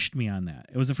he pushed me on that.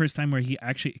 It was the first time where he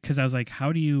actually, because I was like,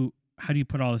 how do you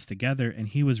put all this together? And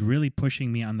he was really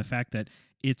pushing me on the fact that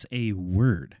it's a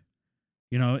word.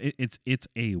 You know, it's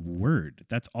a word.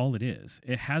 That's all it is.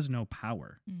 It has no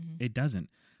power. It doesn't.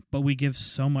 But we give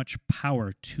so much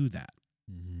power to that.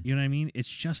 You know what I mean? It's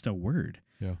just a word.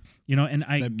 Yeah. You know, and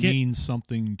that means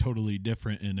something totally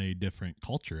different in a different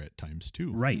culture at times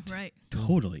too. Right. Right.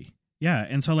 Totally. Yeah.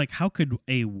 And so, like, how could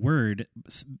a word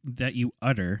that you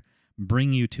utter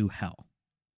bring you to hell?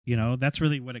 You know, that's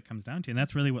really what it comes down to. And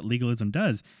that's really what legalism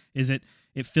does, is it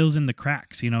fills in the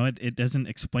cracks. You know, it doesn't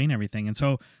explain everything. And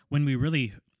so when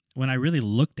I really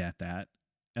looked at that,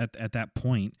 at that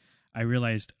point, I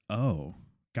realized, oh,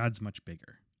 God's much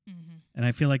bigger. And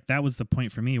I feel like that was the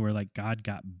point for me where, like, God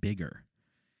got bigger.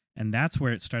 And that's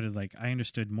where it started. Like, I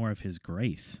understood more of his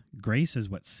grace. Grace is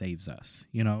what saves us.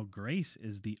 You know, grace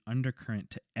is the undercurrent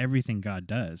to everything God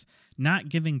does, not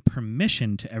giving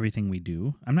permission to everything we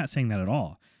do. I'm not saying that at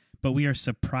all, but we are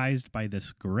surprised by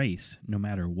this grace no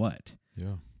matter what.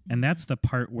 Yeah. And that's the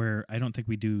part where I don't think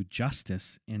we do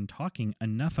justice in talking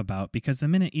enough about, because the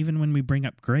minute, even when we bring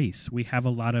up grace, we have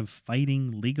a lot of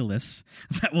fighting legalists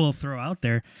that will throw out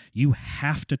there, you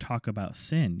have to talk about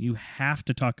sin. You have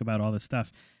to talk about all this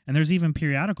stuff. And there's even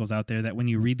periodicals out there that when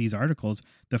you read these articles,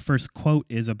 the first quote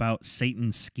is about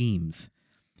Satan's schemes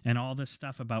and all this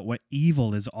stuff about what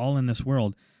evil is all in this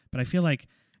world. But I feel like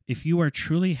if you are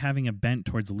truly having a bent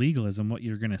towards legalism, what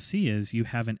you're going to see is you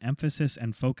have an emphasis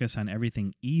and focus on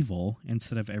everything evil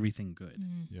instead of everything good.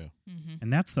 Yeah.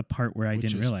 And that's the part where I Which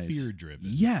didn't is realize. fear-driven.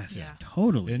 Yes, Yeah.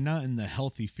 totally. And not in the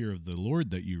healthy fear of the Lord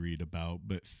that you read about,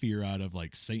 but fear out of,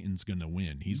 like, Satan's going to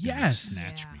win. He's going to Yes.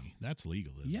 snatch Yeah. me. That's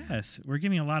legalism. Yes, we're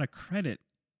giving a lot of credit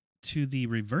to the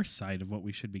reverse side of what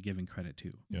we should be giving credit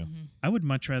to. Yeah. I would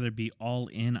much rather be all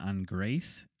in on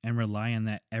grace and rely on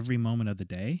that every moment of the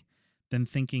day than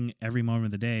thinking every moment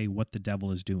of the day what the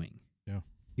devil is doing. Yeah.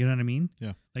 You know what I mean?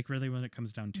 Yeah. Like, really, when it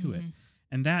comes down to it.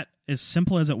 And that, as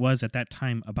simple as it was at that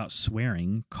time about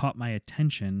swearing, caught my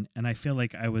attention. And I feel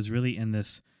like I was really in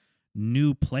this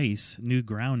new place, new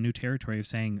ground, new territory of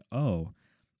saying, oh,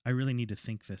 I really need to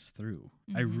think this through.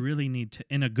 I really need to,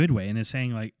 in a good way. And it's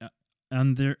saying, like,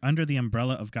 under the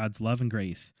umbrella of God's love and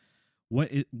grace,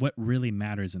 what really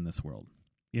matters in this world?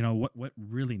 You know, what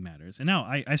really matters? And now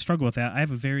I struggle with that. I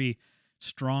have a very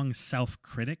strong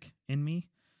self-critic in me,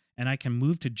 and I can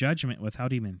move to judgment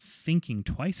without even thinking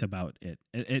twice about it.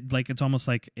 It's almost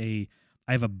like I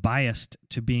have a bias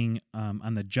to being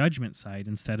on the judgment side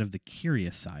instead of the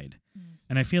curious side.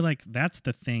 And I feel like that's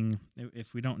the thing,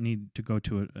 if we don't need to go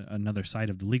to another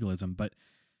side of the legalism, but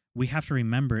we have to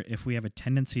remember, if we have a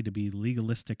tendency to be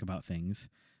legalistic about things,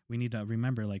 we need to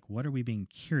remember, like, what are we being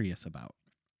curious about?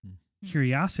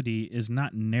 Curiosity is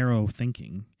not narrow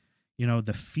thinking. You know,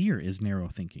 the fear is narrow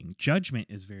thinking. Judgment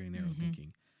is very narrow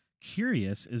thinking.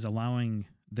 Curious is allowing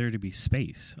there to be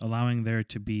space, allowing there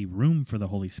to be room for the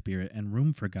Holy Spirit and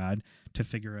room for God to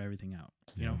figure everything out.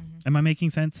 You know, am I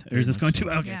making sense? Or is this going too?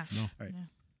 Okay. Yeah. No. All right. Yeah.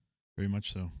 Very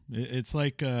much so. It's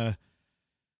like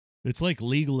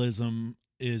legalism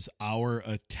is our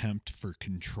attempt for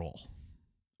control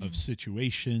of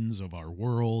situations, of our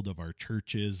world, of our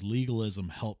churches. Legalism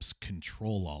helps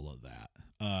control all of that.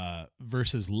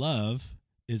 Versus love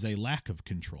is a lack of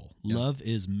control. Yeah. Love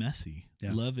is messy.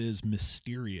 Yeah. Love is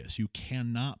mysterious. You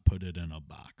cannot put it in a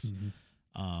box.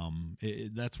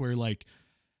 That's where, like,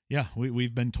 yeah,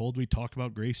 we've been told we talk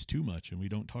about grace too much and we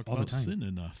don't talk All the about time. sin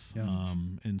enough, Yeah.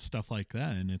 and stuff like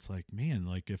that. And it's like, man,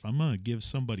 like, if I'm going to give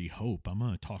somebody hope, I'm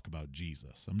going to talk about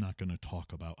Jesus. I'm not going to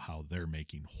talk about how they're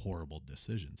making horrible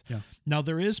decisions. Yeah. Now,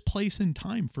 there is place and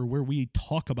time for where we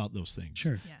talk about those things.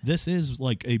 Sure. Yeah. This is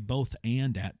like a both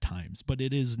and at times, but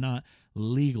it is not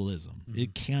legalism.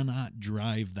 It cannot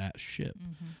drive that ship.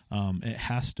 It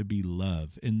has to be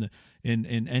love. In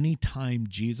any time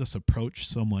Jesus approached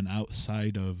someone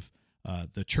outside of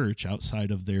the church,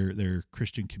 outside of their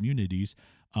Christian communities,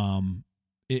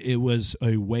 it was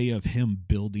a way of him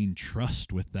building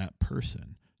trust with that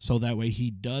person. So that way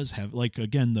he does have, like,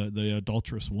 again, the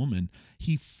adulterous woman,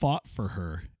 he fought for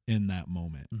her in that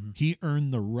moment. He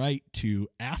earned the right to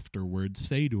afterwards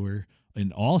say to her,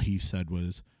 and all he said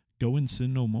was, go and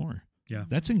sin no more. Yeah.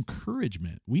 That's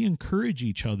encouragement. We encourage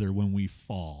each other when we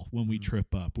fall, when we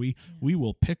trip up. We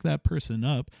will pick that person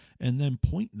up and then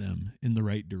point them in the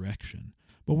right direction.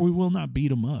 But we will not beat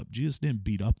them up. Jesus didn't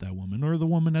beat up that woman or the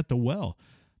woman at the well.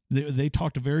 They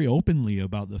talked very openly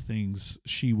about the things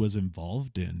she was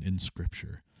involved in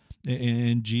Scripture.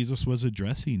 And Jesus was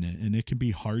addressing it, and it can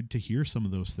be hard to hear some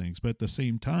of those things. But at the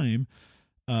same time,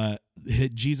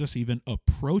 Jesus even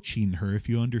approaching her, if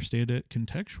you understand it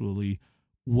contextually,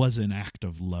 was an act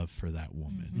of love for that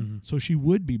woman. Mm-hmm. So she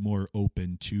would be more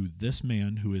open to this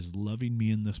man who is loving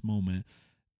me in this moment,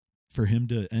 for him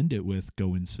to end it with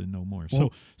 "Go and sin no more."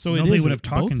 Well, so it nobody is would have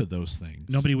both talked- of those things.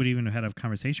 Nobody would even have had a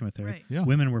conversation with her. Right. Yeah.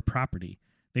 Women were property.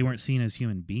 They weren't seen as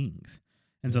human beings.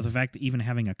 And so Yeah. the fact that even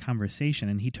having a conversation,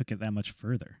 and he took it that much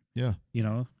further, Yeah. you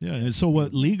know? Yeah. And so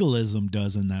what legalism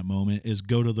does in that moment is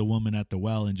go to the woman at the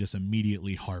well and just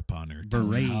immediately harp on her.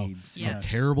 tell her how Berades. Yeah. how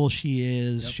terrible she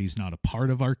is. Yep. She's not a part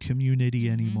of our community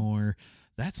Mhm. anymore.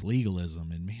 That's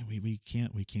legalism, and man, we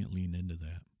can't lean into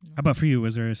that. How about for you?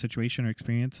 Was there a situation or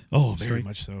experience? Oh, very Story?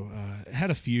 much so.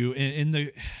 Had a few,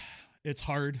 and it's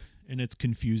hard and it's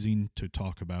confusing to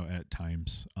talk about at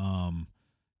times.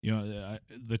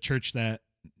 The church that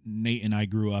Nate and I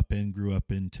grew up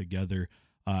in together,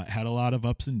 had a lot of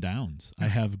ups and downs. I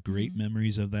have great Mhm.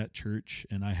 memories of that church,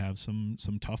 and I have some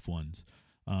tough ones.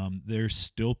 There's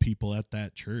still people at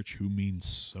that church who mean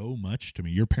so much to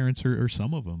me. Your parents are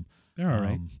some of them. They're all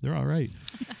right. They're all right.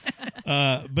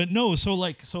 But no, so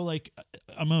like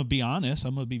I'm gonna be honest.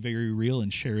 I'm gonna be very real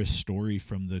and share a story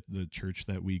from the church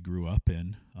that we grew up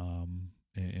in.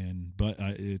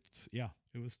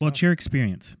 It was Well, tough. it's your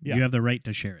experience. Yeah. You have the right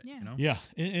to share it. Yeah. You know? Yeah,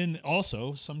 and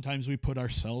also sometimes we put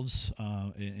ourselves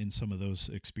in some of those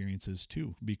experiences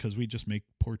too, because we just make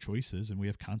poor choices and we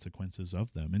have consequences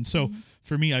of them. And so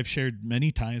for me, I've shared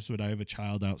many times that I have a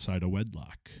child outside of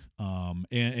wedlock,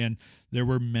 and there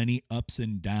were many ups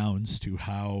and downs to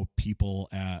how people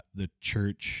at the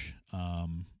church,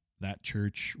 that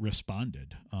church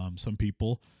responded. Some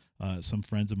people. Some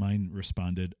friends of mine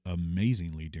responded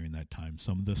amazingly during that time.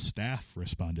 Some of the staff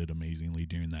responded amazingly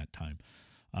during that time.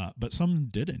 But some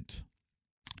didn't,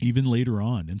 even later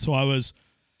on. And so I was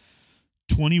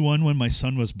 21 when my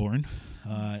son was born.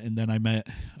 And then I met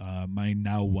my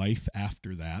now wife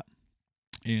after that.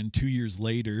 And 2 years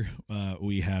later,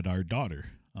 we had our daughter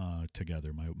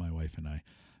together, my wife and I.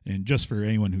 And just for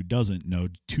anyone who doesn't know,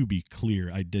 to be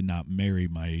clear, I did not marry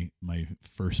my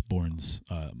firstborn's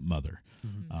mother.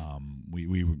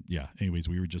 Mm-hmm. Anyways,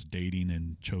 we were just dating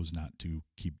and chose not to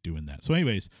keep doing that. So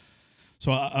anyways,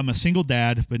 I'm a single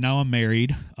dad, but now I'm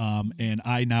married, and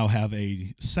I now have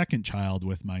a second child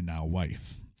with my now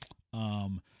wife.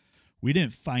 We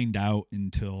didn't find out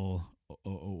until a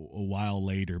while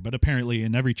later, but apparently,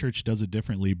 and every church does it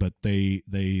differently, but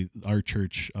our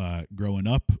church growing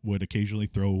up would occasionally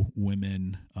throw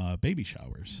women baby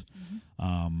showers.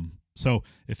 So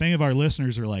if any of our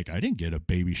listeners are like, I didn't get a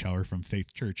baby shower from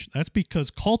Faith Church, that's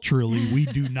because culturally we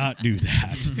do not do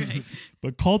that. Right.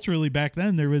 But culturally back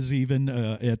then, there was even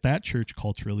at that church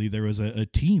culturally, there was a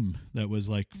team that was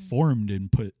like formed and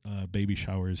put baby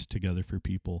showers together for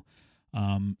people.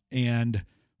 And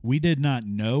we did not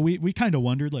know. We kind of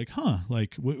wondered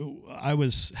I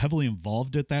was heavily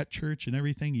involved at that church and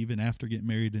everything, even after getting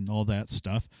married and all that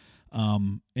stuff.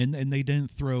 And they didn't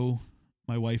throw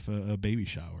my wife a baby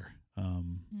shower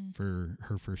for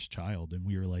her first child. And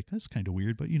we were like, that's kind of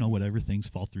weird, but whatever, things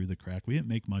fall through the crack. We didn't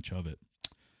make much of it.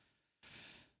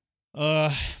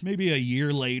 Maybe a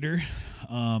year later,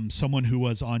 someone who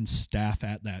was on staff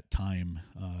at that time,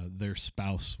 their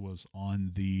spouse was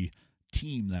on the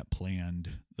team that planned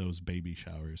those baby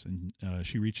showers. And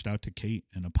she reached out to Kate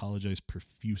and apologized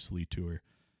profusely to her.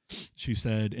 She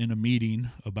said in a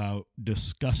meeting about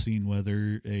discussing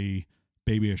whether a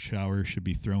baby shower should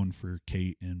be thrown for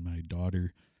Kate and my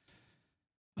daughter,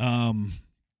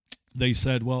 they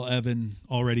said, well, Evan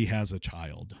already has a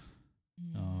child.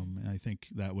 And I think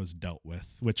that was dealt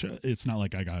with, which it's not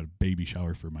like I got a baby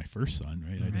shower for my first son,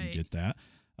 right? I didn't get that.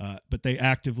 But they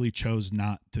actively chose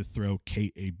not to throw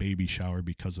Kate a baby shower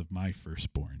because of my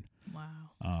firstborn.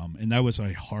 Wow. And that was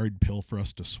a hard pill for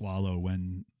us to swallow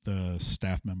when the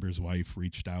staff member's wife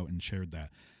reached out and shared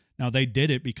that. Now, they did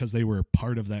it because they were a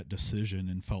part of that decision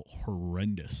and felt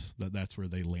horrendous that that's where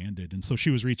they landed. And so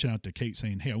she was reaching out to Kate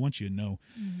saying, hey, I want you to know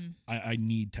I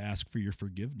need to ask for your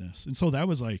forgiveness. And so that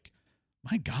was like,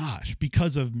 my gosh,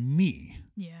 because of me,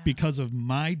 because of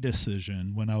my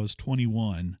decision when I was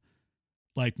 21,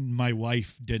 like my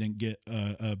wife didn't get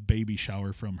a baby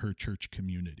shower from her church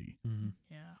community.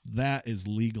 Yeah. That is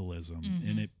legalism.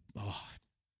 And it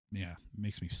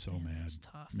makes me so mad. It's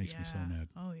tough. Makes me so mad.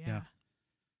 Oh, yeah. Yeah.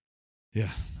 Yeah.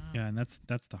 Wow. Yeah, and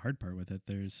that's the hard part with it.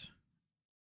 There's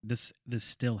this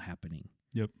still happening.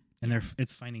 Yep. And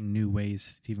it's finding new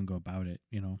ways to even go about it,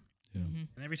 Yeah. Mhm.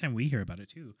 And every time we hear about it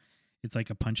too, it's like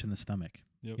a punch in the stomach.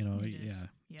 Yep. You know, It is.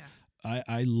 yeah. Yeah.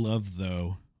 I love,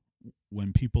 though,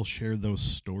 when people share those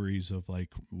stories of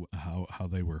like how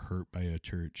they were hurt by a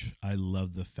church, I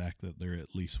love the fact that they're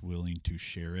at least willing to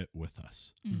share it with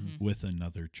us, with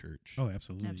another church. Oh,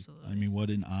 absolutely. Absolutely. I mean, what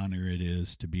an honor it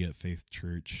is to be at Faith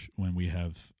Church when we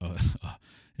have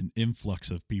an influx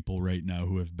of people right now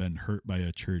who have been hurt by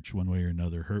a church one way or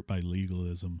another, hurt by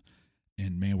legalism.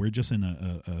 And man, we're just in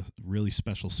a really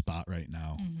special spot right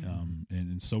now.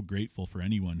 And so grateful for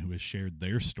anyone who has shared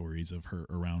their stories of hurt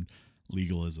around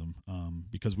legalism,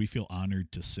 because we feel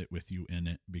honored to sit with you in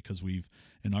it, because we've,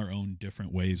 in our own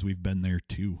different ways, we've been there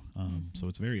too. So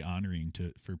it's very honoring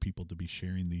for people to be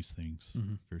sharing these things,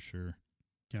 for sure.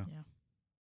 Yeah.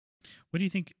 What do you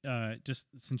think, just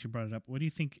since you brought it up, what do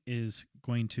you think is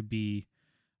going to be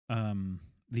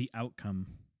the outcome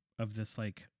of this,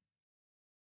 like,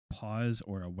 pause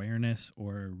or awareness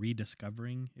or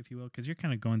rediscovering, if you will? Because you're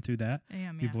kind of going through that.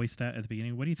 You voiced that at the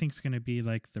beginning. What do you think is going to be,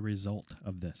 like, the result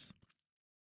of this?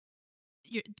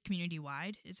 Your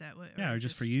community-wide? Is that what? Yeah, or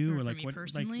just for you? Or, like, what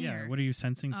personally? Like, what are you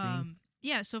sensing, seeing?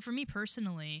 Yeah, so for me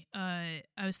personally, I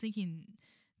was thinking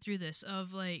through this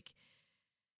of, like,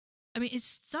 I mean, it's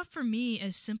stuff for me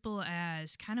as simple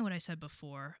as kind of what I said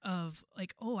before of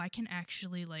like, oh, I can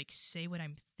actually like say what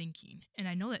I'm thinking. And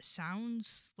I know that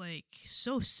sounds like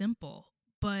so simple,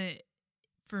 but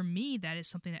for me, that is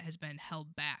something that has been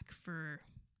held back for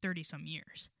 30 some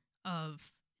years of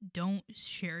don't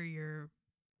share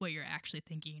what you're actually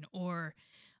thinking, or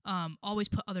always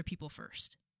put other people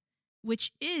first,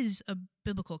 which is a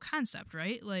biblical concept,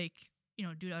 right? Like, you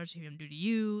know, do to others as you do to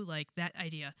you, like that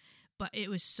idea. But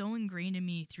it was so ingrained in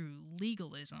me through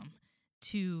legalism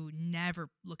to never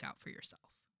look out for yourself,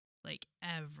 like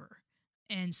ever.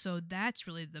 And so that's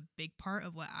really the big part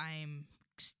of what I'm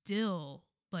still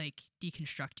like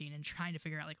deconstructing and trying to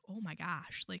figure out, like, oh my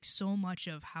gosh, like so much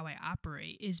of how I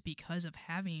operate is because of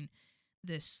having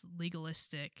this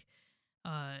legalistic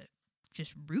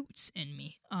just roots in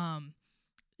me.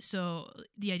 So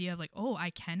the idea of like, oh, I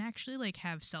can actually like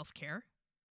have self-care,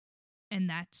 and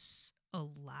that's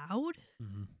allowed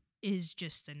is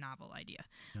just a novel idea.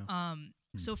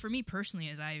 So for me personally,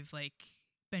 as I've like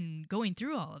been going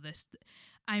through all of this,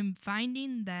 I'm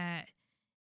finding that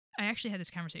I actually had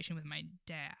this conversation with my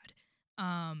dad.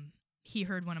 He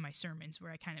heard one of my sermons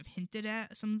where I kind of hinted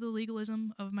at some of the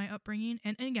legalism of my upbringing.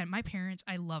 And again, my parents,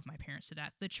 I love my parents to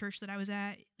death. The church that I was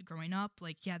at growing up,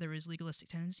 like, yeah, there was legalistic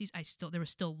tendencies. There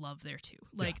was still love there too.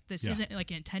 Like, this isn't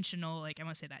like an intentional, like, I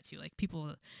want to say that too. Like,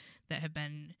 people that have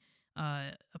been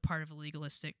a part of a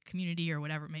legalistic community or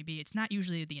whatever it may be, it's not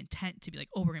usually the intent to be like,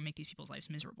 oh, we're going to make these people's lives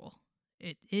miserable.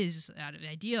 It is out of the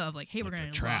idea of like, hey, we're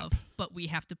going to love, but we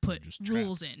have to put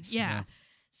rules in. Yeah.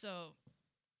 So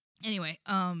anyway,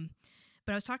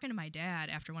 but I was talking to my dad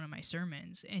after one of my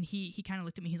sermons, and he kind of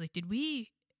looked at me. He's like, did we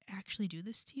actually do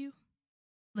this to you?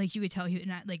 Like, you could tell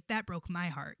like that broke my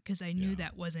heart, because I knew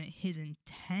that wasn't his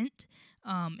intent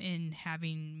in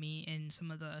having me in some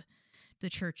of the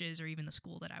churches or even the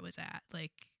school that I was at,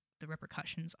 like the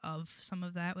repercussions of some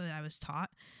of that I was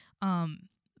taught.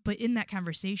 But in that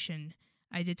conversation,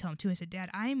 I did tell him too, I said, Dad,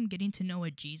 I'm getting to know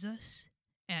a Jesus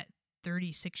at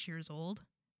 36 years old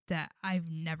that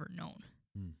I've never known.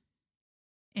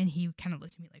 And he kind of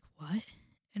looked at me like, what?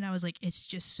 And I was like, it's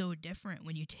just so different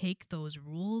when you take those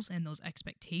rules and those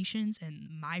expectations and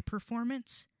my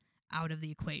performance out of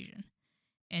the equation.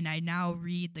 And I now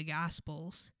read the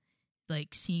Gospels,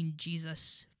 like seeing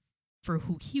Jesus for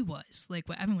who he was, like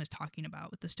what Evan was talking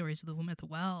about with the stories of the woman at the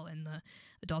well and the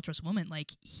adulterous woman.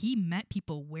 Like, he met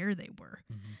people where they were.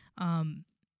 And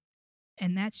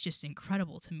that's just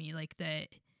incredible to me, like the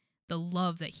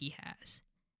love that he has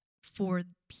for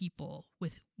people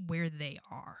with where they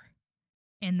are.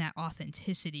 And that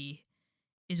authenticity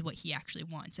is what he actually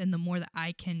wants. And the more that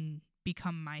I can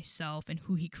become myself and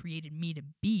who he created me to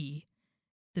be,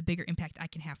 the bigger impact I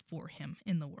can have for him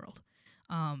in the world.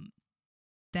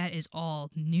 That is all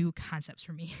new concepts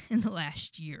for me in the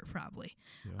last year, probably.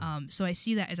 So I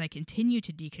see that as I continue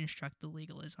to deconstruct the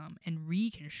legalism and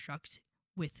reconstruct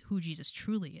with who Jesus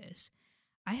truly is,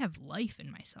 I have life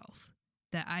in myself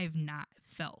that I've not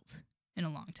felt in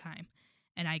a long time.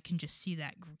 And I can just see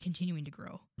that continuing to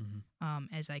grow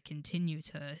as I continue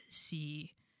to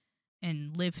see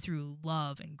and live through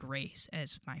love and grace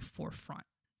as my forefront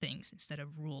things instead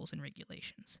of rules and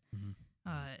regulations.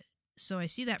 So I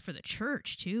see that for the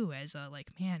church too, as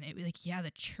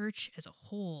the church as a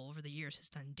whole over the years has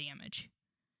done damage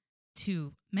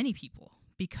to many people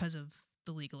because of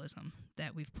the legalism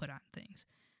that we've put on things.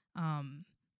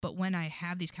 But when I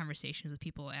have these conversations with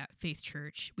people at Faith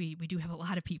Church, we do have a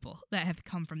lot of people that have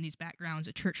come from these backgrounds,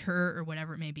 a church hurt or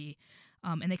whatever it may be.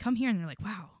 And they come here and they're like,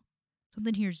 wow,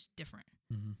 something here's different.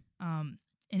 And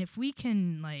if we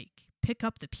can like pick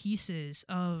up the pieces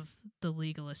of the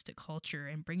legalistic culture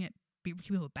and bring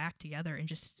people back together and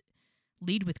just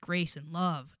lead with grace and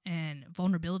love and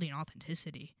vulnerability and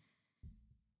authenticity,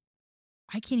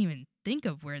 I can't even think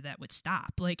of where that would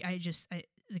stop. Like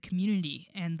the community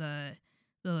and the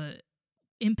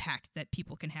impact that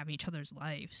people can have in each other's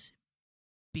lives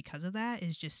because of that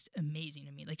is just amazing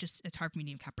to me. Like, just it's hard for me to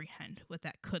even comprehend what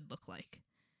that could look like.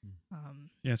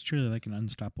 Yeah, it's truly like an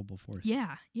unstoppable force.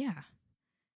 Yeah,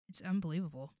 it's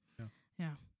unbelievable.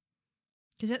 Yeah.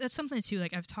 Because that's something too.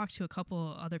 Like, I've talked to a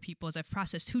couple other people as I've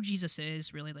processed who Jesus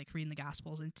is, really like reading the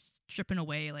Gospels and stripping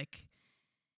away like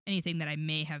anything that I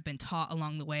may have been taught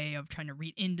along the way of trying to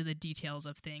read into the details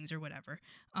of things or whatever.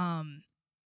 I'm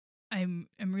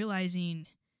realizing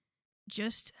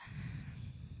just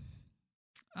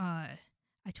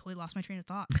I totally lost my train of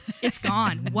thought. It's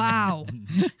gone. Wow.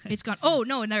 It's gone. Oh,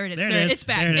 no, there it is. There Sorry, it is. it's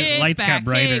back. There it is. It's Lights back. got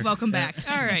brighter. Hey, welcome back.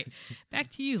 All right.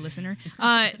 Back to you, listener.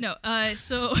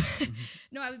 So,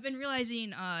 no, I've been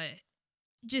realizing,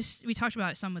 we talked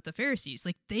about some with the Pharisees.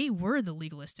 Like, they were the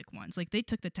legalistic ones. Like, they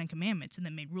took the 10 Commandments and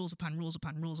then made rules upon rules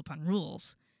upon rules upon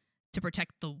rules to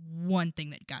protect the one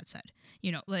thing that God said.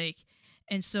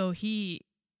 And so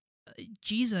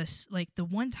Jesus, like, the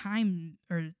one time,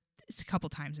 or it's a couple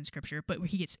times in Scripture, but where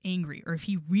he gets angry or if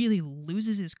he really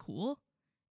loses his cool,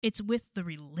 it's with the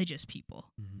religious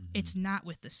people. Mm-hmm. It's not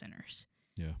with the sinners.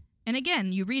 Yeah. And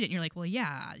again, you read it and you're like, well,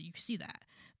 yeah, you see that.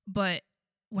 But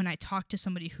when I talk to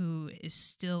somebody who is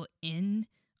still in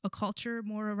a culture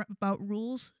more about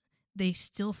rules, they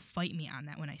still fight me on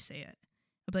that when I say it.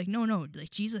 I'll be like, no,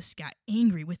 like Jesus got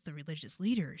angry with the religious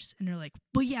leaders. And they're like,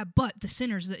 but the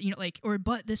sinners that,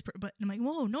 but this, but I'm like,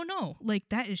 whoa, no. Like,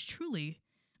 that is truly,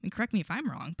 I mean, correct me if I'm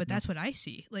wrong, but that's what I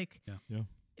see. Like,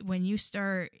 when you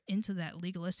start into that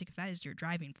legalistic, if that is your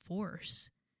driving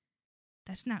force,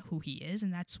 that's not who he is.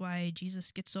 And that's why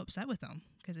Jesus gets so upset with them,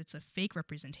 because it's a fake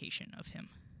representation of him.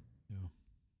 Yeah.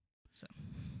 So.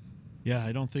 Yeah,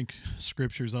 I don't think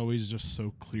Scripture's always just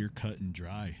so clear cut and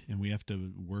dry, and we have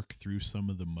to work through some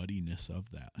of the muddiness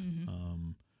of that.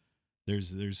 Mm-hmm.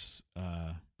 There's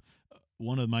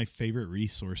one of my favorite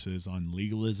resources on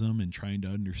legalism and trying to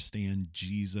understand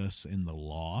Jesus and the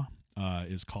law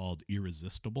is called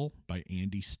Irresistible by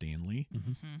Andy Stanley.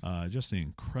 Mm-hmm. Just an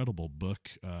incredible book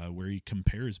where he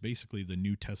compares basically the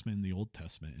New Testament and the Old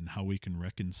Testament and how we can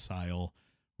reconcile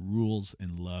rules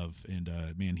and love. And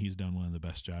man, he's done one of the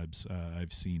best jobs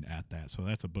I've seen at that. So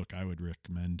that's a book I would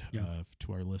recommend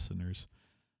to our listeners.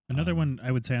 Another one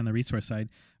I would say on the resource side,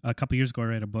 a couple years ago I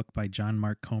read a book by John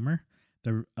Mark Comer,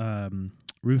 the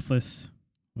Ruthless,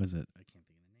 was it? I can't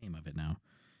think of the name of it now.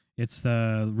 It's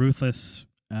the Ruthless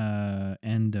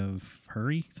End of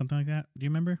Hurry, something like that. Do you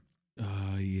remember? Yeah.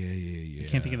 I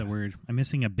can't think of the word. I'm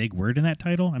missing a big word in that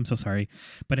title. I'm so sorry.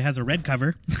 But it has a red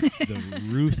cover. The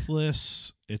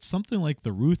Ruthless, it's something like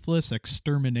the Ruthless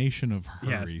Extermination of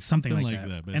Hurry. Yeah, something like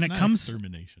that. But and it's not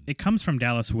extermination. It comes from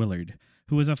Dallas Willard,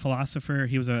 who was a philosopher.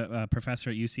 He was a professor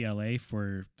at UCLA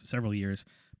for several years,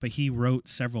 but he wrote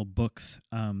several books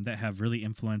that have really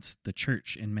influenced the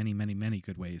church in many, many, many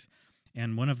good ways.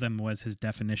 And one of them was his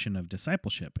definition of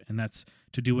discipleship, and that's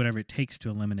to do whatever it takes to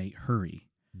eliminate hurry.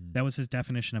 That was his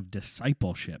definition of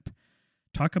discipleship.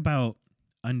 Talk about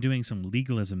undoing some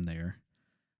legalism there.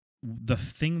 The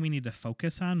thing we need to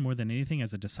focus on more than anything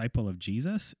as a disciple of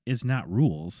Jesus is not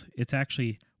rules. It's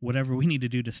actually whatever we need to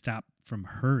do to stop from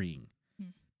hurrying.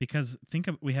 Because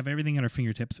we have everything at our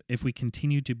fingertips. If we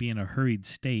continue to be in a hurried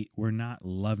state, we're not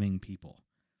loving people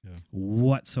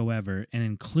whatsoever, and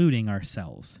including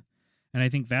ourselves. And I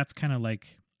think that's kind of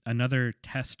like another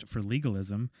test for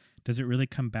legalism. Does it really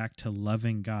come back to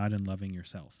loving God and loving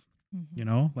yourself?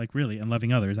 Mm-hmm. Like really, and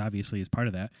loving others obviously is part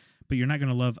of that, but you're not going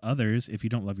to love others if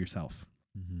you don't love yourself.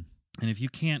 Mm-hmm. And if you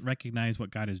can't recognize what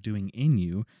God is doing in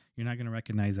you, you're not going to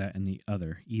recognize that in the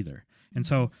other either. And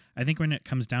so I think when it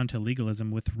comes down to legalism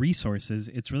with resources,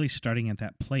 it's really starting at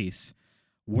that place.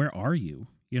 Where are you?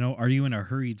 Are you in a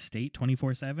hurried state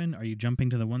 24/7? Are you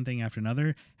jumping to the one thing after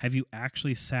another? Have you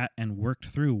actually sat and worked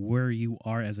through where you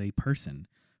are as a person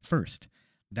first?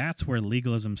 That's where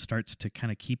legalism starts to kind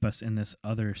of keep us in this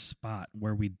other spot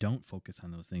where we don't focus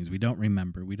on those things. We don't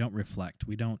remember. We don't reflect.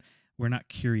 We're not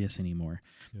curious anymore.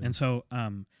 Yeah. And so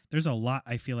there's a lot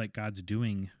I feel like God's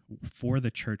doing for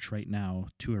the church right now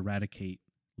to eradicate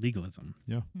legalism.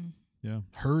 Yeah. Yeah.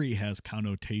 Hurry has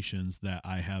connotations that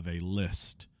I have a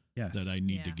list that I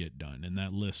need to get done. And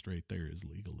that list right there is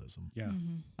legalism. Yeah.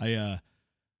 Mm-hmm.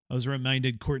 I was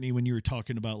reminded, Courtney, when you were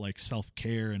talking about like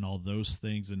self-care and all those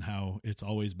things and how it's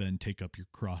always been take up your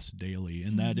cross daily.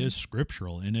 And that is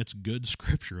scriptural, and it's good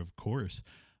scripture, of course.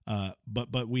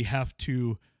 But we have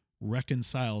to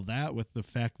reconcile that with the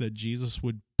fact that Jesus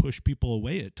would push people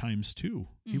away at times too.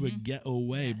 He would get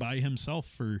away by himself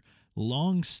for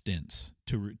long stints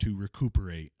to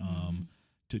recuperate,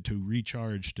 to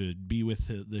recharge, to be with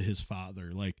his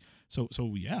Father. Like, so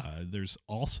yeah, there's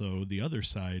also the other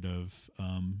side of,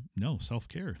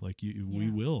 self-care. Like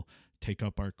we will take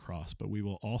up our cross, but we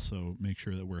will also make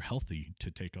sure that we're healthy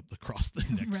to take up the cross the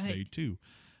next day too.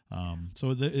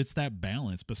 So it's that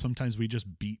balance, but sometimes we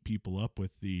just beat people up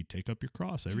with the take up your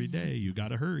cross every day. You got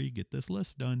to hurry, get this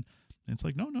list done. And it's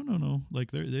like, no.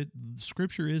 Like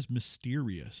Scripture is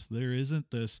mysterious. There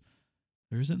isn't this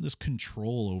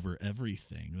control over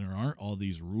everything. There aren't all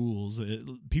these rules.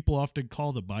 People often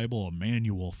call the Bible a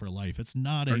manual for life. It's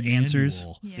not a answers.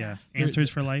 manual. Yeah.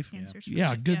 Answers for life.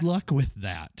 Good luck with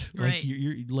that. Right. Like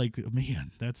you're like,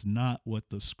 man, that's not what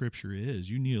the Scripture is.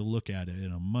 You need to look at it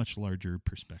in a much larger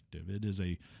perspective. It is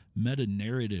a meta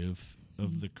narrative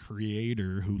of the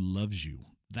Creator who loves you.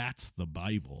 That's the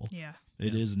Bible. Yeah.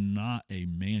 It is not a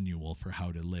manual for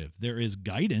how to live. There is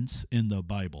guidance in the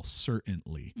Bible,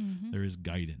 certainly. There is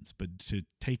guidance, but to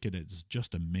take it as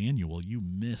just a manual, you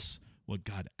miss what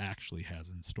God actually has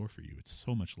in store for you. It's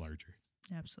so much larger.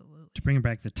 Absolutely. To bring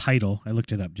back the title, I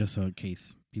looked it up just so in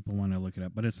case people want to look it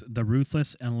up, but it's The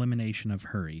Ruthless Elimination of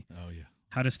Hurry. Oh, yeah.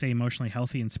 How to Stay Emotionally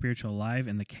Healthy and Spiritually Alive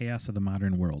in the Chaos of the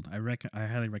Modern World. I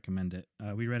highly recommend it.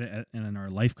 We read it in our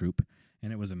life group,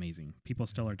 and it was amazing. People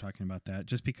still are talking about that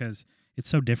just because it's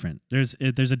so different. There's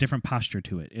a different posture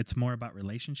to it. It's more about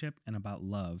relationship and about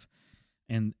love,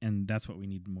 and that's what we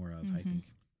need more of, I think.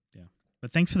 Yeah.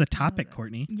 But thanks for the topic,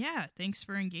 Courtney. Yeah, thanks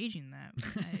for engaging that.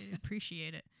 I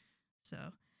appreciate it. So,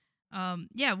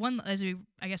 as we,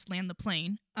 I guess, land the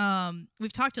plane,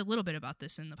 we've talked a little bit about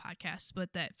this in the podcast,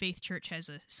 but that Faith Church has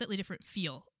a slightly different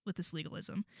feel with this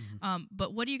legalism.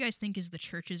 But what do you guys think is the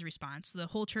church's response, the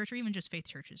whole church, or even just Faith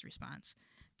Church's response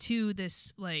to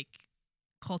this, like,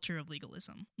 culture of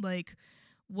legalism? Like,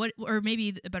 what, or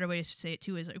maybe a better way to say it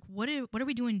too is, like, what are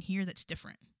we doing here that's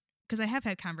different? Because I have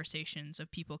had conversations of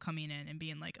people coming in and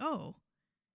being like, oh,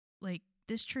 like,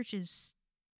 this church is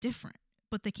different,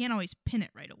 but they can't always pin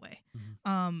it right away.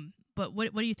 But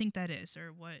what do you think that is?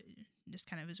 Or what, just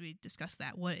kind of as we discuss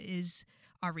that, what is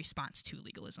our response to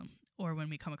legalism? Or when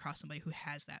we come across somebody who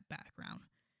has that background,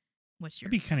 what's your...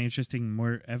 It'd be kind of interesting,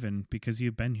 more Evan, because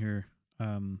you've been here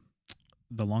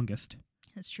the longest.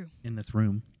 That's true. In this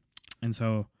room. And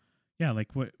so, yeah,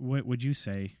 like what would you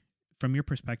say from your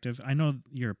perspective? I know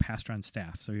you're a pastor on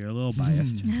staff, so you're a little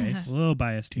biased, okay? A little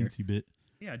biased here. Teensy bit.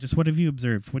 Yeah, just what have you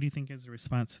observed? What do you think is the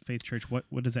response of Faith Church? What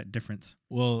is that difference?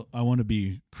 Well, I want to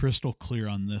be crystal clear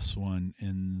on this one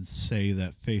and say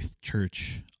that Faith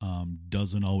Church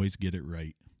doesn't always get it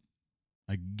right.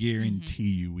 I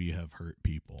guarantee you we have hurt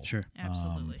people. Sure.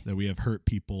 Absolutely. That we have hurt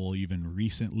people even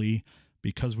recently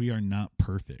because we are not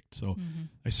perfect. So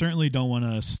I certainly don't want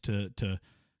us to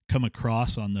come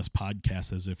across on this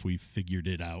podcast as if we've figured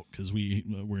it out, because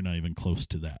we're not even close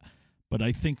to that. But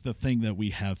I think the thing that we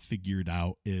have figured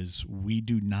out is we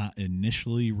do not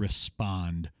initially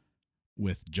respond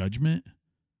with judgment,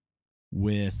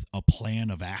 with a plan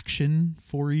of action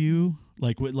for you.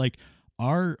 Like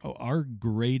our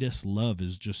greatest love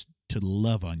is just to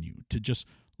love on you, to just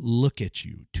look at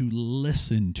you, to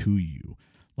listen to you.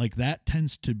 Like that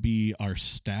tends to be our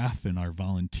staff and our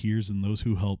volunteers and those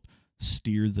who help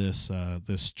steer this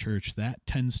church. That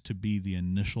tends to be the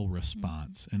initial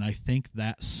response. And I think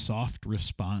that soft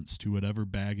response to whatever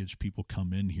baggage people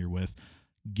come in here with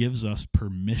gives us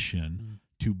permission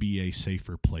to be a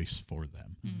safer place for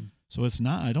them. So it's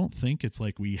not, I don't think it's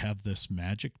like we have this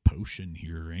magic potion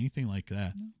here or anything like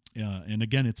that. And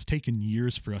again, it's taken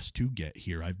years for us to get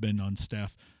here. I've been on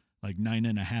staff like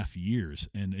 9.5 years,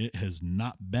 and it has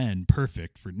not been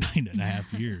perfect for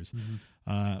 9.5 years.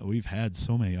 We've had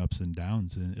so many ups and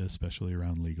downs, especially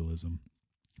around legalism.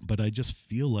 But I just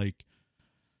feel like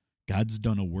God's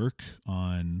done a work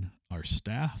on our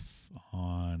staff,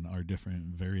 on our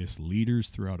different various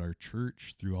leaders throughout our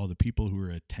church, through all the people who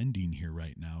are attending here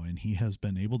right now. And he has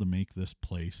been able to make this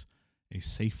place a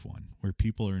safe one where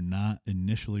people are not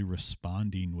initially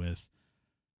responding with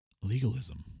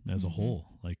legalism as a whole.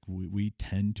 Like we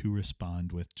tend to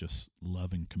respond with just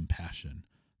love and compassion.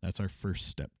 That's our first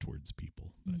step towards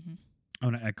people. But I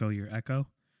want to echo your echo.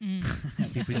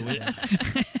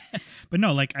 But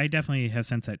no, like I definitely have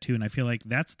sensed that too, and I feel like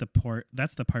that's the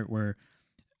part where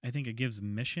I think it gives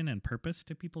mission and purpose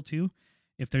to people too.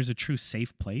 If there's a true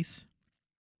safe place,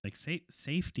 like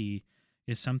safety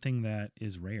is something that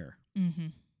is rare.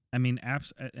 I mean,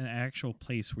 an actual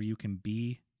place where you can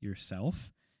be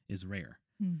yourself is rare.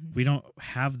 We don't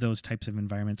have those types of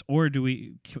environments, or do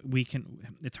we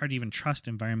can, it's hard to even trust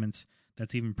environments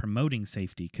that's even promoting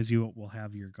safety, because you will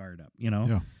have your guard up, you know?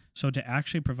 Yeah. So to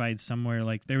actually provide somewhere,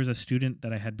 like there was a student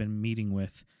that I had been meeting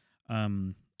with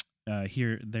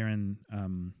there in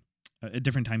at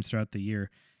different times throughout the year,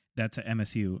 that's at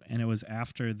MSU, and it was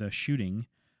after the shooting,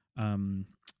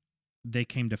 they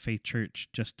came to Faith Church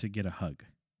just to get a hug.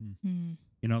 Mm-hmm.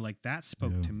 You know, like that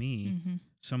spoke to me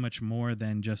so much more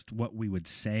than just what we would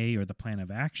say or the plan of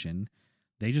action.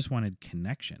 They just wanted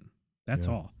connection. That's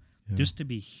all. Yeah. Just to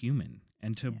be human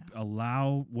and to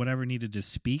allow whatever needed to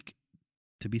speak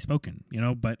to be spoken, you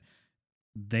know, but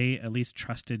they at least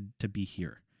trusted to be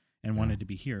here and wanted to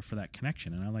be here for that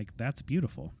connection. And I'm like, that's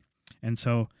beautiful. And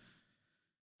so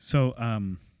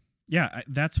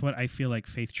that's what I feel like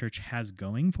Faith Church has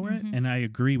going for it. And I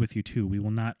agree with you too. We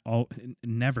will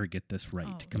never get this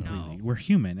right completely. No. We're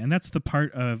human. And that's the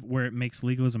part of where it makes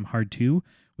legalism hard too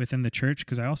within the church.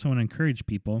 Because I also want to encourage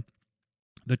people,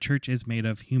 the church is made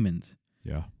of humans.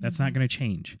 Yeah. That's not going to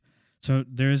change. So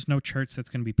there is no church that's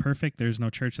going to be perfect. There's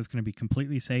no church that's going to be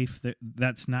completely safe.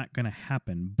 That's not going to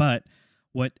happen. But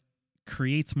what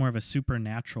creates more of a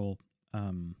supernatural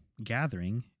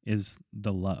gathering is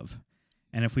the love.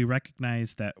 And if we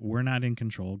recognize that we're not in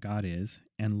control, God is,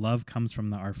 and love comes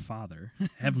from our Father,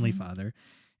 Heavenly Father,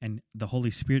 and the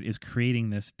Holy Spirit is creating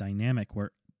this dynamic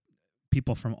where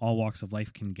people from all walks of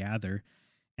life can gather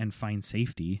and find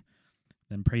safety,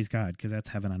 then praise God, because that's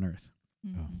heaven on earth.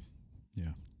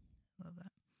 Yeah. Love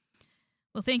that.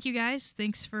 Well, thank you guys.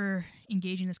 Thanks for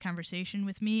engaging this conversation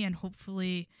with me, and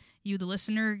hopefully you, the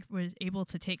listener, were able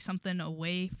to take something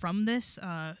away from this.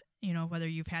 You know, whether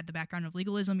you've had the background of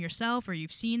legalism yourself, or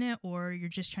you've seen it, or you're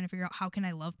just trying to figure out how can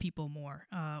I love people more,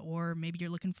 or maybe you're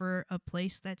looking for a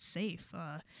place that's safe.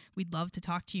 We'd love to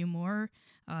talk to you more.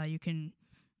 You can,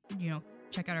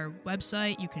 check out our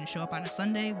website. You can show up on a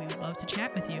Sunday. We would love to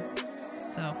chat with you.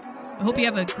 So I hope you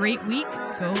have a great week.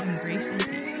 Go in grace and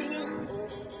peace.